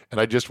 And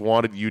I just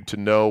wanted you to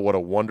know what a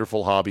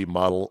wonderful hobby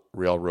model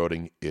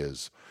railroading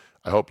is.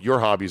 I hope your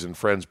hobbies and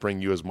friends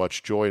bring you as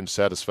much joy and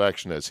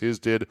satisfaction as his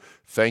did.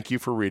 Thank you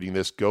for reading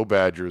this. Go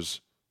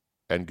Badgers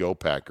and go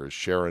Packers.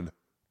 Sharon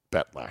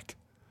Betlack.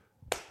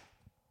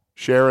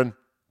 Sharon,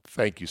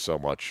 thank you so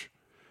much.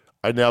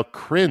 I now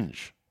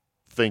cringe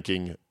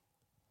thinking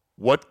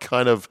what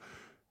kind of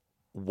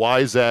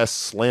wise-ass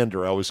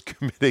slander I was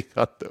committing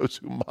on those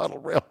who model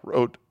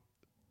railroad.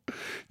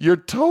 You're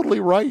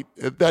totally right.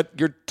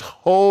 You're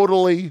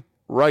totally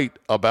right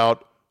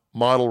about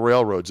model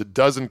railroads. It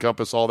does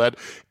encompass all that,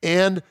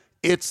 and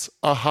it's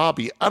a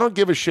hobby. I don't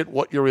give a shit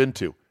what you're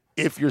into.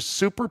 If you're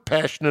super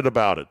passionate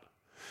about it,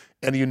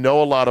 and you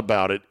know a lot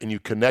about it, and you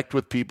connect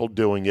with people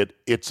doing it,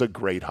 it's a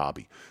great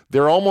hobby.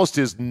 There almost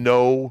is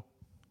no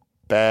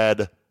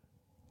bad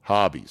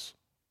hobbies.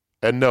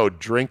 And no,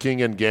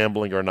 drinking and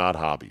gambling are not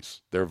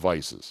hobbies. They're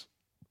vices.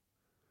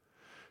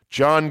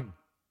 John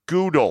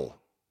Goodall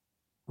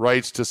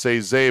writes to say,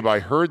 Zabe, I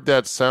heard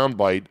that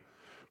soundbite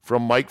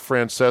from Mike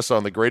Francesa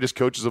on the greatest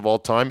coaches of all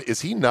time.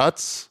 Is he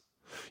nuts?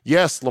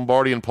 Yes,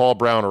 Lombardi and Paul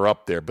Brown are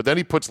up there, but then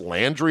he puts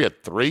Landry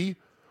at 3?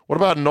 What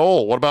about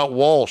Knoll? What about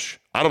Walsh?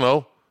 I don't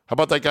know. How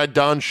about that guy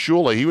Don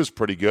Shula? He was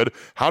pretty good.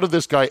 How did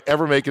this guy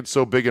ever make it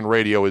so big in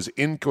radio? His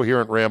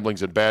incoherent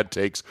ramblings and bad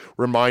takes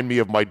remind me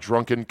of my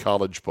drunken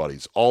college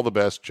buddies. All the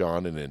best,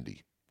 John in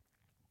Indy.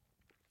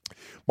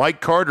 Mike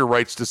Carter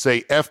writes to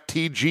say,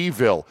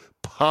 FTGville,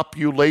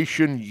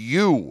 population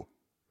U.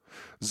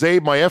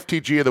 Zabe, my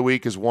FTG of the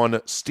week is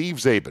one Steve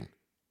Zabin.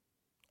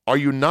 Are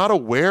you not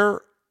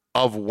aware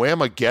of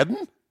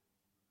Whamageddon?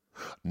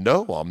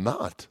 No, I'm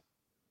not.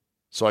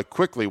 So I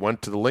quickly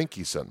went to the link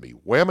he sent me.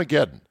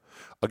 Whamageddon,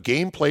 a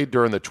game played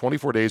during the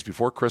 24 days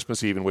before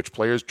Christmas Eve in which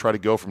players try to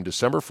go from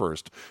December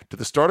 1st to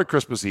the start of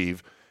Christmas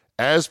Eve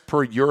as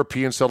per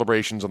European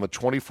celebrations on the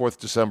 24th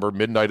December,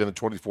 midnight on the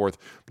 24th,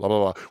 blah,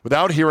 blah, blah,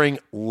 without hearing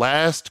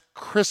Last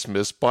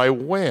Christmas by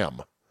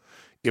Wham.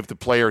 If the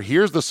player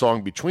hears the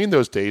song between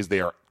those days,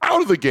 they are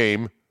out of the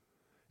game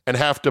and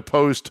have to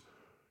post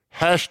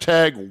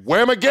hashtag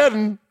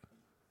Whamageddon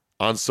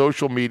on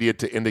social media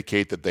to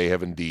indicate that they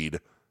have indeed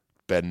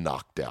been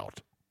knocked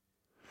out.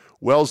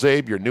 Well,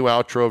 Zabe, your new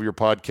outro of your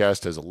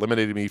podcast has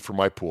eliminated me from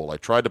my pool. I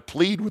tried to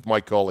plead with my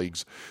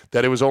colleagues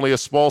that it was only a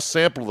small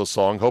sample of the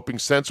song, hoping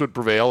sense would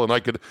prevail and I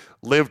could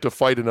live to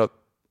fight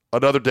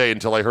another day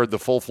until I heard the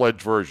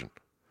full-fledged version.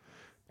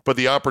 But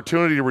the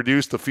opportunity to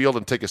reduce the field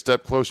and take a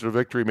step closer to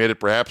victory made it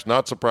perhaps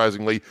not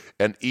surprisingly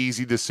an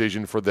easy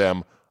decision for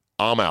them.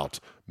 I'm out.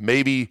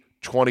 Maybe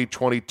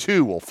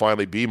 2022 will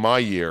finally be my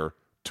year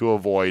to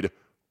avoid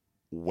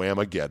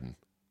Whamageddon.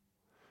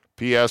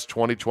 P.S.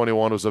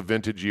 2021 was a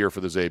vintage year for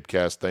the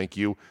Zabecast. Thank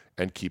you,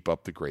 and keep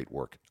up the great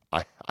work.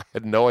 I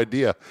had no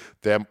idea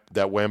that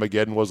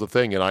Whamageddon was a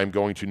thing, and I'm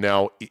going to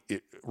now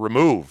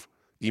remove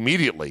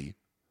immediately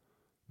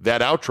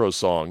that outro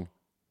song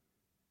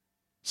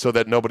so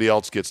that nobody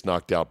else gets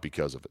knocked out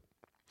because of it.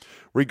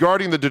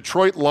 Regarding the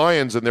Detroit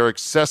Lions and their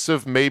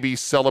excessive maybe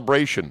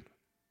celebration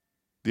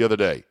the other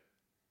day.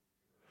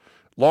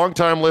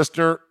 Longtime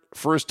listener,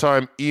 first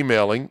time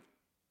emailing,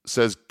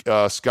 says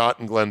Scott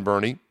and Glen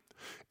Burnie.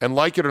 And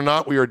like it or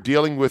not, we are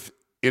dealing with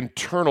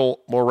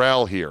internal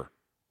morale here.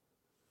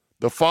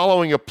 The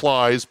following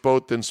applies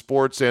both in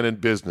sports and in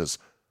business.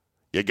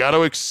 You got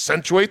to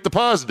accentuate the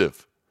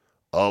positive,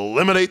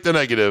 eliminate the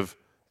negative,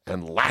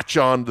 and latch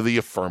on to the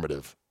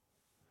affirmative.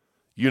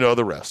 You know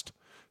the rest.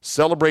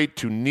 Celebrate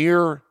to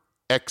near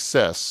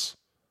excess.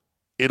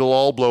 It'll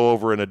all blow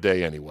over in a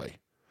day anyway.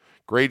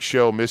 Great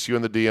show. Miss you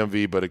in the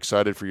DMV, but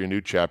excited for your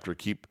new chapter.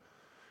 Keep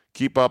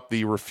up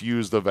the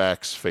refuse the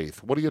vax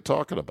faith. What are you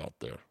talking about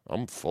there?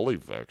 I'm fully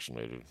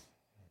vaccinated.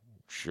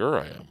 Sure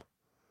I am.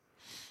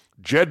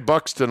 Jed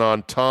Buxton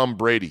on Tom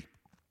Brady.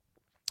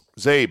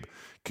 Zabe,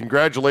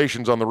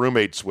 congratulations on the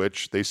roommate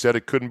switch. They said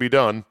it couldn't be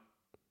done,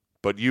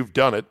 but you've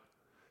done it.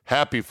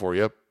 Happy for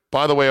you.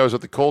 By the way, I was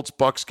at the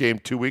Colts-Bucs game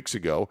 2 weeks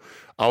ago.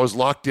 I was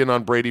locked in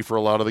on Brady for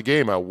a lot of the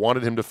game. I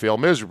wanted him to fail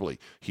miserably.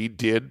 He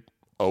did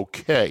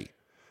okay.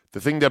 The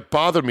thing that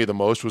bothered me the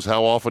most was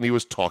how often he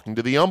was talking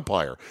to the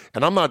umpire.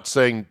 And I'm not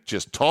saying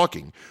just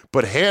talking,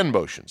 but hand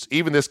motions,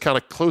 even this kind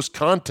of close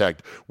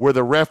contact where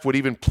the ref would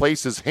even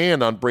place his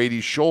hand on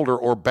Brady's shoulder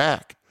or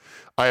back.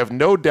 I have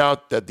no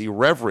doubt that the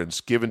reverence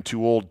given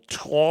to old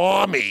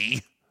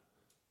Tommy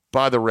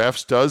by the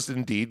refs does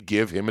indeed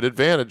give him an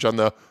advantage on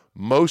the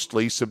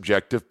mostly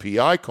subjective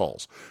PI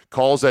calls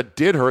that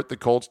did hurt the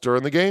Colts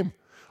during the game.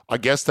 I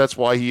guess that's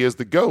why he is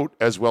the GOAT,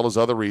 as well as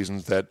other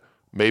reasons that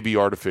may be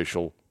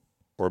artificial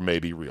or may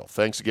be real.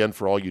 Thanks again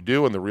for all you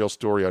do and the real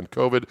story on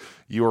COVID.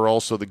 You are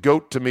also the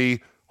GOAT to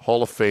me,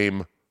 Hall of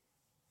Fame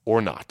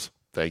or not.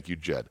 Thank you,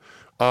 Jed.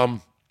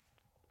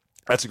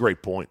 That's a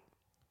great point.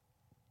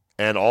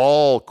 And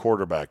all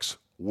quarterbacks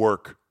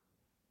work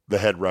the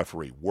head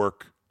referee,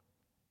 work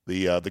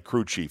the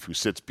crew chief who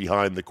sits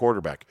behind the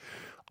quarterback.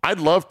 I'd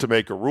love to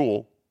make a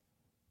rule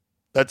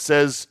that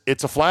says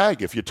it's a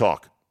flag if you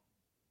talk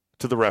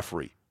to the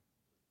referee.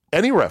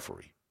 Any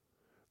referee.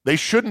 They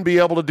shouldn't be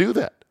able to do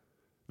that.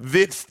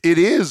 It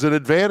is an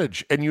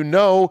advantage. And you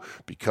know,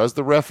 because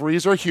the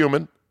referees are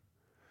human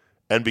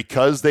and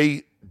because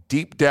they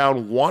deep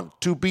down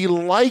want to be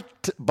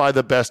liked by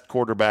the best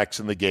quarterbacks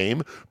in the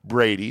game,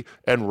 Brady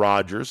and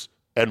Rodgers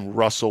and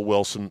Russell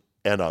Wilson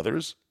and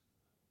others,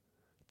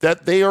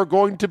 that they are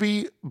going to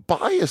be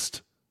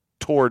biased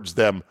towards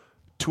them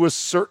to a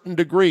certain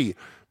degree.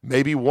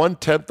 Maybe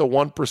 1/10 of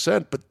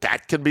 1%, but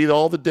that can be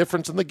all the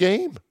difference in the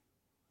game.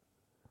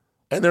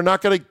 And they're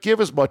not going to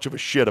give as much of a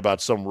shit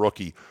about some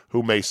rookie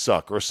who may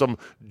suck or some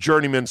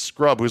journeyman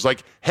scrub who's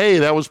like, hey,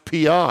 that was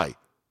PI.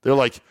 They're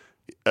like,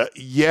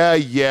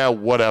 yeah,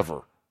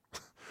 whatever.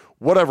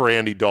 Whatever,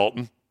 Andy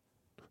Dalton.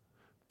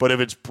 But if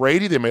it's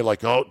Brady, they may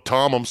like, oh,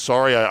 Tom, I'm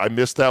sorry, I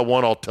missed that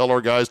one. I'll tell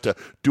our guys to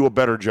do a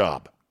better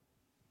job.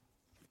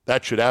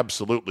 That should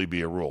absolutely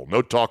be a rule.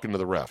 No talking to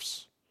the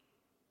refs.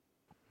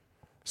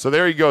 So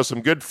there you go.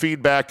 Some good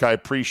feedback. I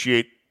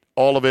appreciate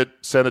all of it.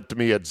 Send it to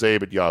me at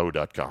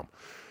zabe@yahoo.com.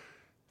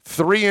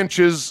 3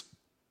 inches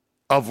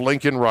of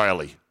Lincoln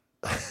Riley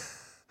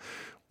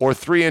or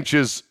 3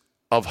 inches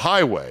of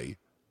highway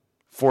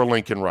for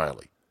Lincoln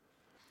Riley.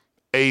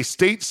 A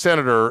state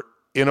senator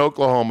in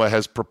Oklahoma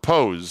has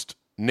proposed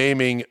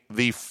naming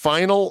the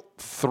final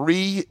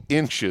 3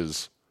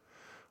 inches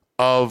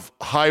of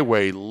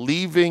highway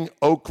leaving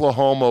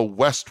Oklahoma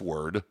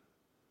westward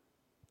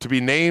to be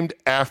named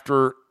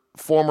after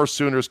former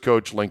Sooners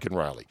coach Lincoln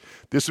Riley.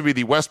 This would be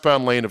the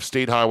westbound lane of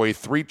State Highway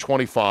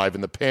 325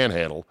 in the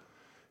Panhandle,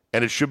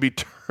 and it should be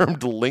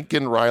termed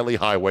Lincoln Riley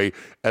Highway,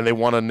 and they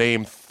want to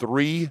name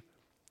 3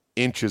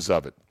 inches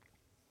of it.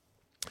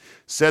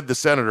 Said the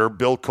senator,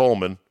 Bill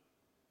Coleman,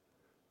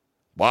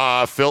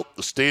 I felt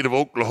the state of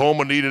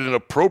Oklahoma needed an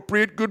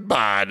appropriate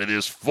goodbye to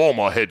this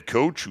former head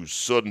coach whose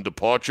sudden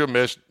departure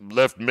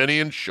left many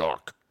in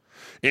shock,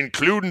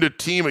 including a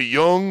team of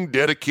young,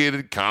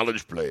 dedicated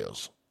college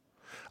players.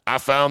 I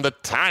found the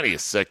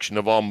tiniest section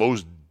of our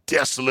most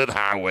desolate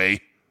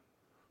highway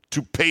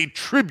to pay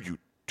tribute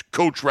to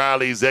Coach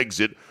Riley's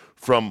exit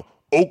from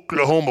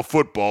Oklahoma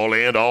football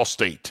and our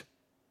state.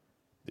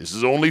 This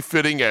is only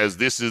fitting as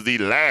this is the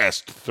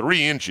last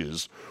 3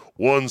 inches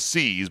one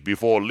sees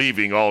before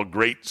leaving our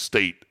great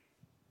state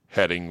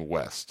heading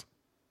west.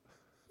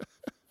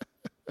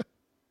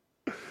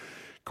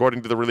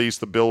 According to the release,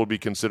 the bill will be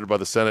considered by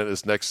the Senate in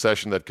its next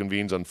session that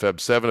convenes on Feb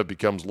 7. It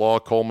becomes law.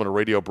 Coleman, a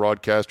radio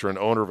broadcaster and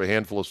owner of a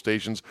handful of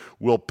stations,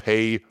 will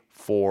pay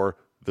for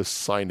the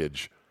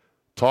signage.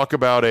 Talk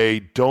about a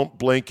don't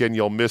blink and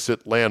you'll miss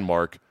it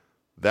landmark.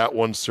 That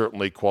one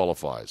certainly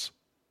qualifies.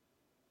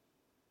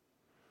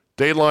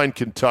 Dayline,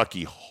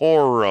 Kentucky,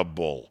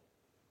 horrible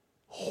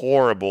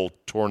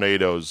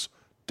tornadoes,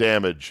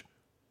 damage,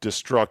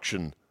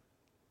 destruction,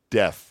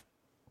 death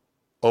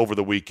over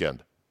the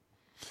weekend.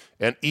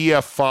 An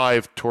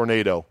EF5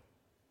 tornado.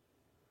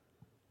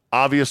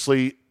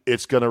 Obviously,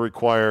 it's going to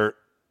require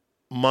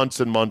months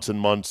and months and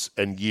months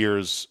and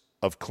years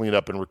of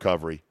cleanup and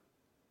recovery.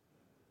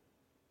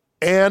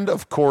 And,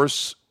 of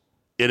course,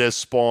 it has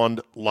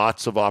spawned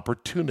lots of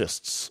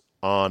opportunists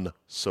on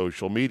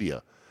social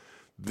media.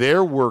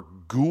 There were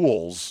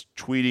ghouls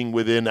tweeting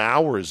within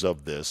hours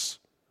of this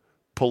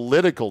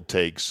political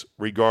takes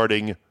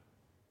regarding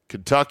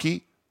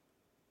Kentucky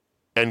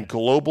and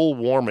global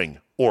warming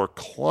or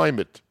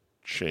climate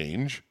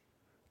change,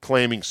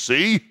 claiming,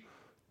 see,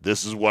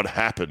 this is what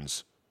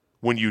happens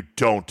when you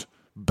don't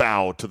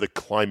bow to the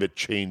climate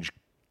change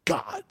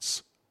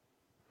gods.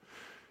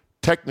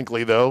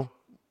 Technically, though,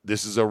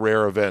 this is a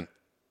rare event.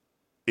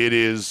 It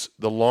is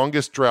the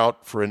longest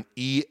drought for an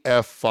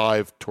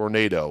EF5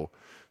 tornado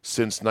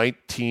since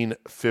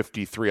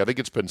 1953. I think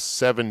it's been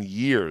 7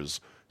 years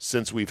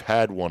since we've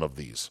had one of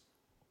these.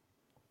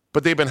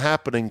 But they've been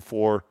happening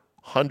for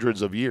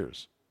hundreds of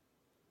years.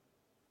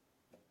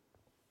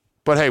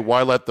 But hey,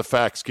 why let the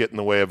facts get in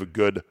the way of a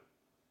good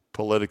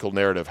political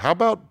narrative? How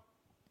about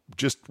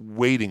just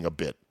waiting a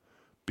bit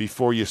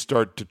before you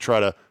start to try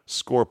to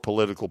score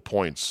political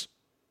points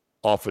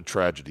off a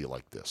tragedy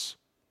like this?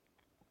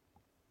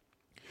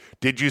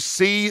 Did you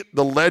see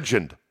the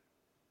legend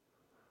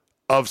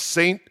of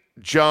St.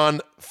 John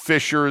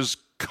Fisher's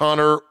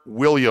Connor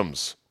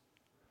Williams?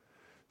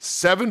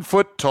 7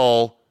 foot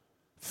tall,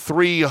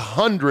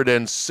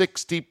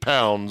 360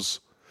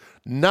 pounds,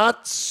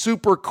 not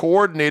super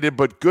coordinated,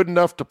 but good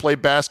enough to play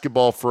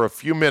basketball for a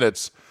few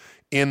minutes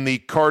in the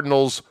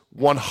Cardinals'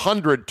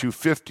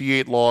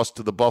 100-58 loss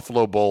to the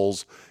Buffalo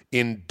Bulls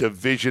in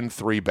Division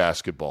III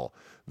basketball.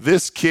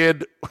 This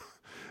kid,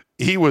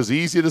 he was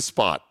easy to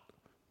spot.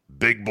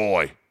 Big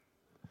boy.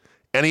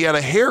 And he had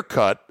a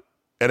haircut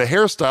and a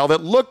hairstyle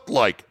that looked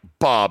like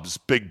Bob's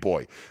Big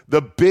Boy.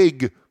 The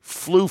big,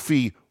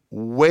 floofy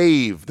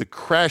wave, the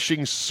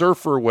crashing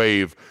surfer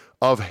wave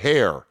of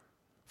hair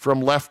from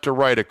left to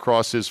right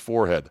across his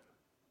forehead.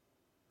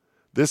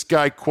 This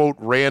guy, quote,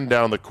 ran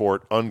down the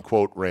court,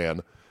 unquote,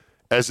 ran,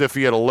 as if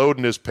he had a load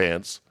in his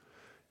pants.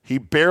 He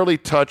barely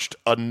touched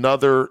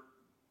another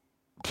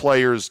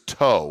player's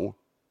toe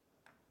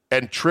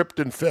and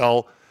tripped and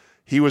fell.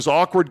 He was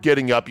awkward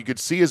getting up. You could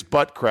see his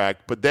butt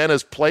crack, but then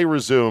as play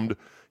resumed,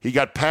 he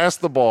got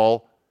past the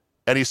ball,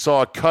 and he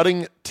saw a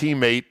cutting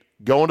teammate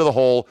go into the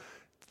hole,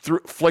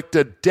 flicked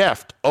a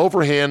deft,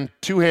 overhand,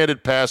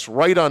 two-handed pass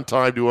right on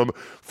time to him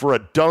for a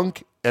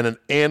dunk and an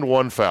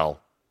and-one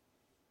foul.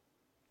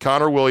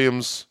 Connor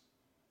Williams,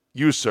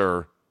 you,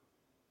 sir,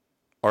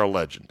 are a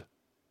legend.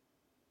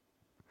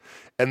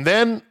 And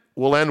then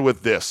we'll end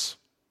with this.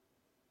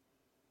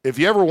 If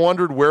you ever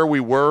wondered where we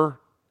were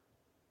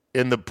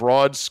in the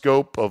broad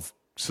scope of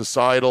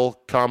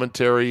societal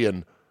commentary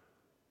and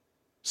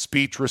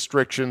speech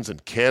restrictions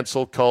and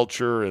cancel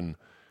culture and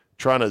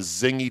trying to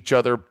zing each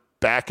other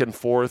back and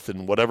forth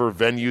in whatever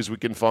venues we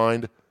can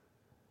find,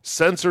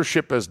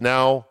 censorship has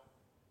now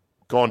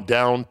gone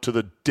down to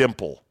the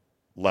dimple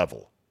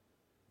level.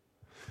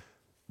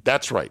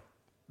 That's right,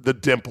 the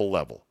dimple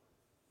level.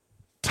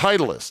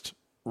 Titleist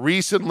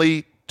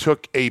recently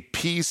took a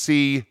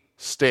PC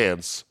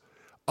stance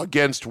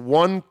against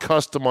one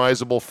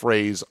customizable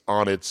phrase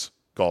on its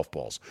golf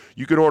balls.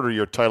 You can order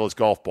your Titleist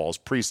golf balls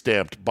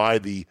pre-stamped by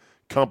the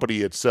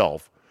company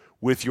itself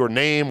with your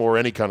name or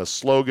any kind of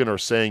slogan or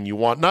saying you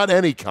want. Not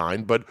any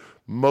kind, but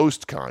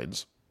most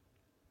kinds.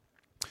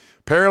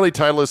 Apparently,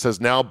 Titleist has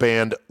now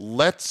banned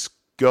 "Let's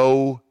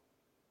Go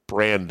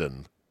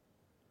Brandon"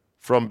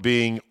 from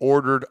being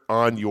ordered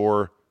on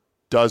your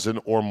dozen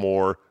or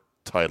more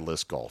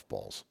Titleist golf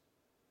balls.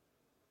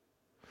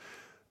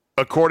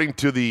 According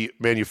to the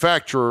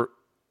manufacturer,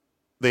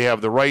 they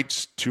have the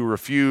rights to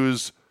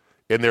refuse,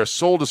 in their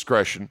sole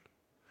discretion,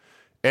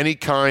 any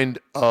kind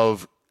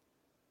of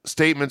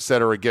statements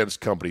that are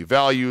against company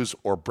values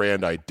or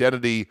brand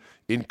identity,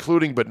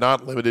 including but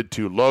not limited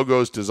to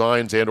logos,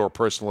 designs, and or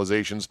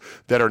personalizations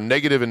that are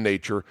negative in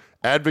nature,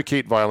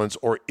 advocate violence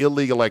or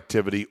illegal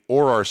activity,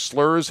 or are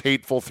slurs,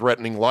 hateful,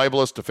 threatening,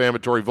 libelous,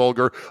 defamatory,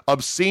 vulgar,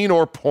 obscene,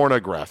 or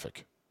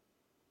pornographic.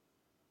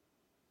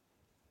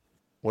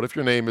 What if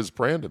your name is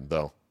Brandon,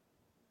 though?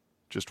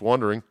 Just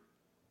wondering.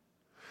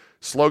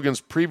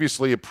 Slogans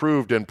previously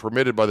approved and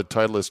permitted by the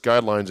Titleist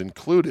guidelines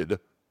included,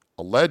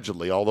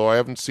 allegedly, although I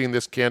haven't seen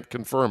this, can't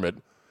confirm it,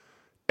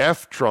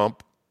 F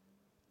Trump,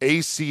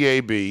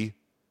 ACAB,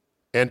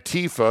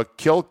 Antifa,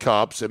 Kill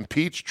Cops,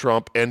 Impeach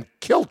Trump, and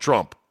Kill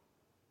Trump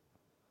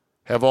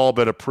have all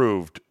been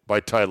approved by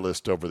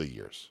Titleist over the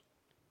years.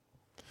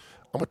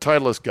 I'm a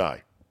Titleist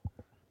guy.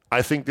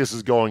 I think this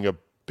is going a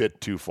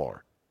bit too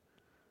far.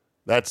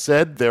 That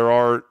said, there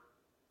are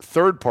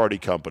third-party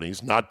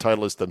companies, not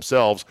Titleist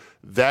themselves,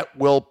 that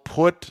will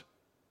put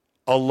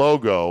a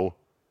logo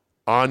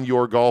on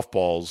your golf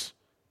balls,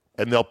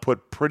 and they'll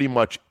put pretty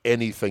much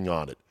anything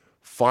on it.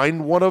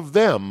 Find one of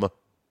them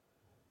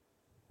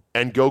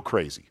and go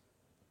crazy.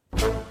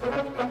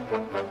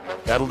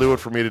 That'll do it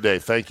for me today.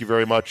 Thank you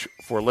very much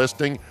for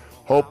listening.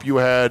 Hope you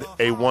had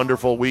a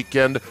wonderful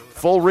weekend.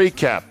 Full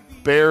recap,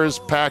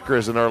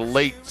 Bears-Packers in our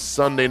late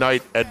Sunday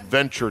night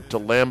adventure to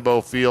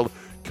Lambeau Field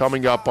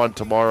coming up on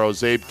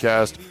tomorrow's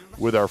Zabecast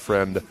with our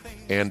friend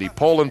Andy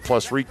Poland,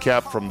 plus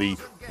recap from the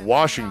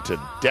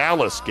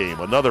Washington-Dallas game,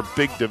 another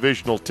big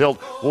divisional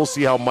tilt. We'll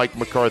see how Mike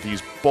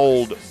McCarthy's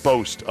bold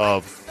boast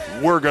of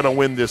 "we're going to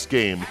win this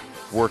game"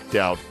 worked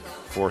out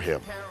for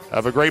him.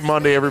 Have a great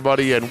Monday,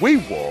 everybody, and we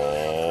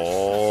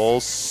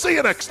will see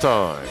you next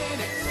time.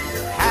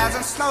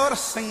 Hasn't slowed a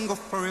single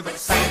furry, but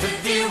Santa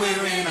dear,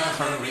 we're in a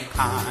hurry.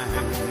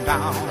 Climb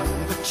down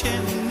the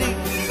chimney,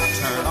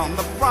 turn on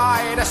the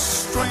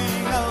brightest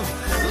string of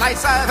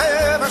lights I've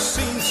ever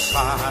seen.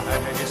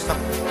 Sliced up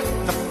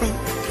the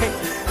fruitcake,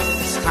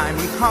 this time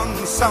we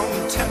hung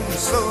some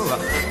tinsel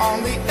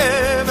on the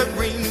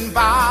evergreen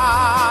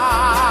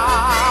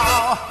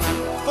bough.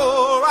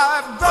 For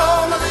I've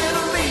grown a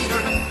little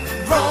leaner,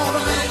 grown a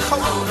little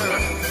colder,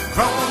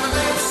 grown a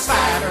little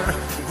sadder,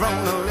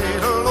 grown a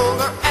little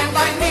older, and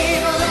I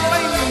need a little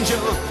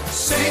angel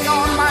sitting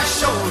on my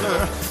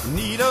shoulder.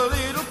 Need a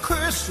little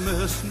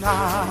Christmas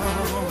now.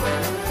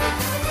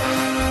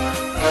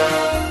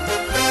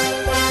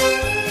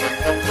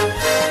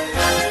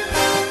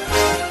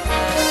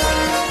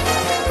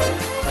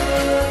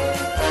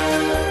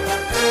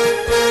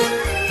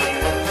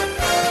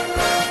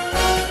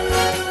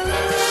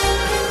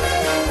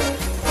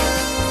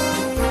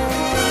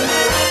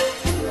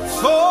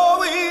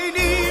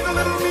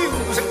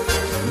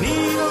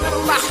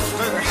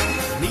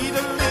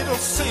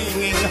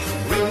 Singing,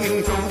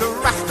 ringing through the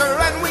rafter,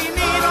 and we need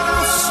a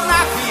little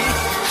snappy,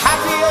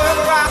 happy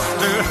ever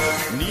after.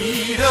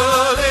 Need a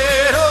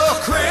little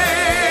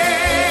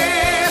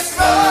Christmas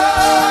now.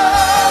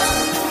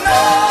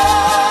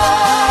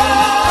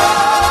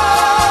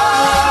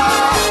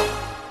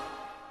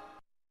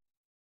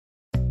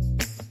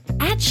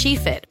 At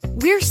SheFit,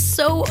 we're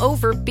so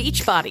over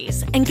beach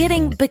bodies and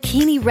getting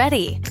bikini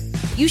ready.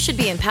 You should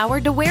be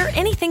empowered to wear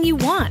anything you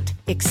want,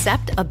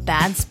 except a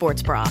bad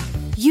sports bra.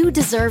 You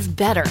deserve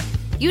better.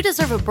 You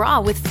deserve a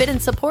bra with fit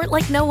and support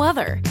like no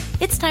other.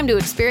 It's time to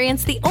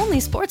experience the only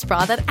sports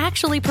bra that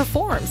actually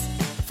performs.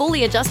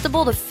 Fully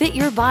adjustable to fit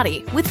your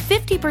body with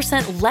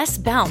 50% less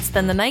bounce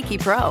than the Nike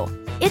Pro.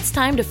 It's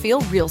time to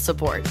feel real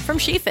support from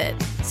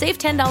SheFit. Save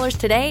 $10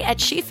 today at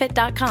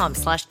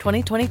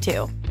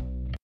SheFit.com/2022.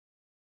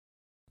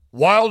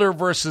 Wilder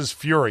versus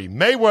Fury,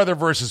 Mayweather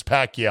versus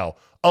Pacquiao.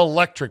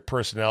 Electric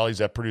personalities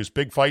that produce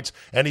big fights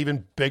and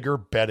even bigger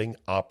betting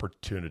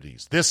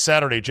opportunities. This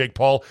Saturday, Jake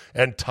Paul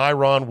and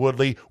Tyron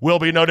Woodley will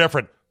be no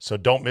different. So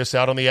don't miss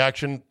out on the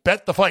action.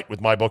 Bet the fight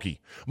with MyBookie.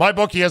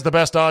 MyBookie has the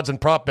best odds and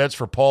prop bets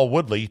for Paul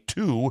Woodley,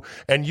 too,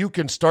 and you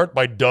can start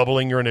by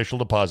doubling your initial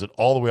deposit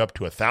all the way up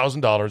to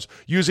 $1,000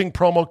 using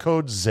promo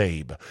code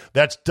ZABE.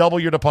 That's double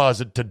your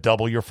deposit to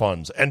double your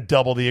funds and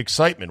double the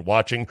excitement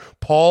watching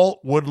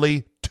Paul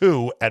Woodley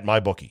 2 at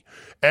MyBookie.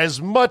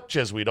 As much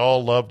as we'd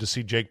all love to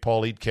see Jake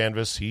Paul eat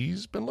canvas,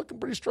 he's been looking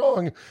pretty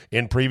strong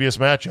in previous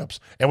matchups.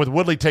 And with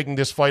Woodley taking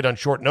this fight on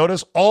short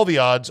notice, all the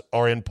odds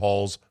are in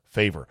Paul's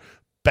favor.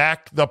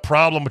 Back the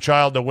problem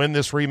child to win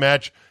this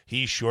rematch.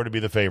 He's sure to be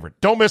the favorite.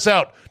 Don't miss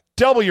out.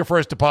 Double your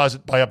first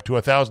deposit by up to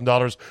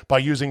 $1,000 by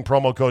using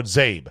promo code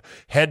ZABE.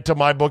 Head to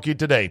MyBookie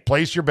today.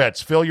 Place your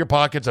bets, fill your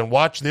pockets, and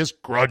watch this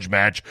grudge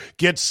match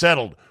get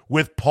settled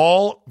with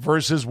Paul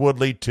versus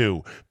Woodley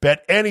 2.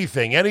 Bet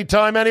anything,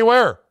 anytime,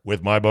 anywhere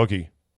with MyBookie.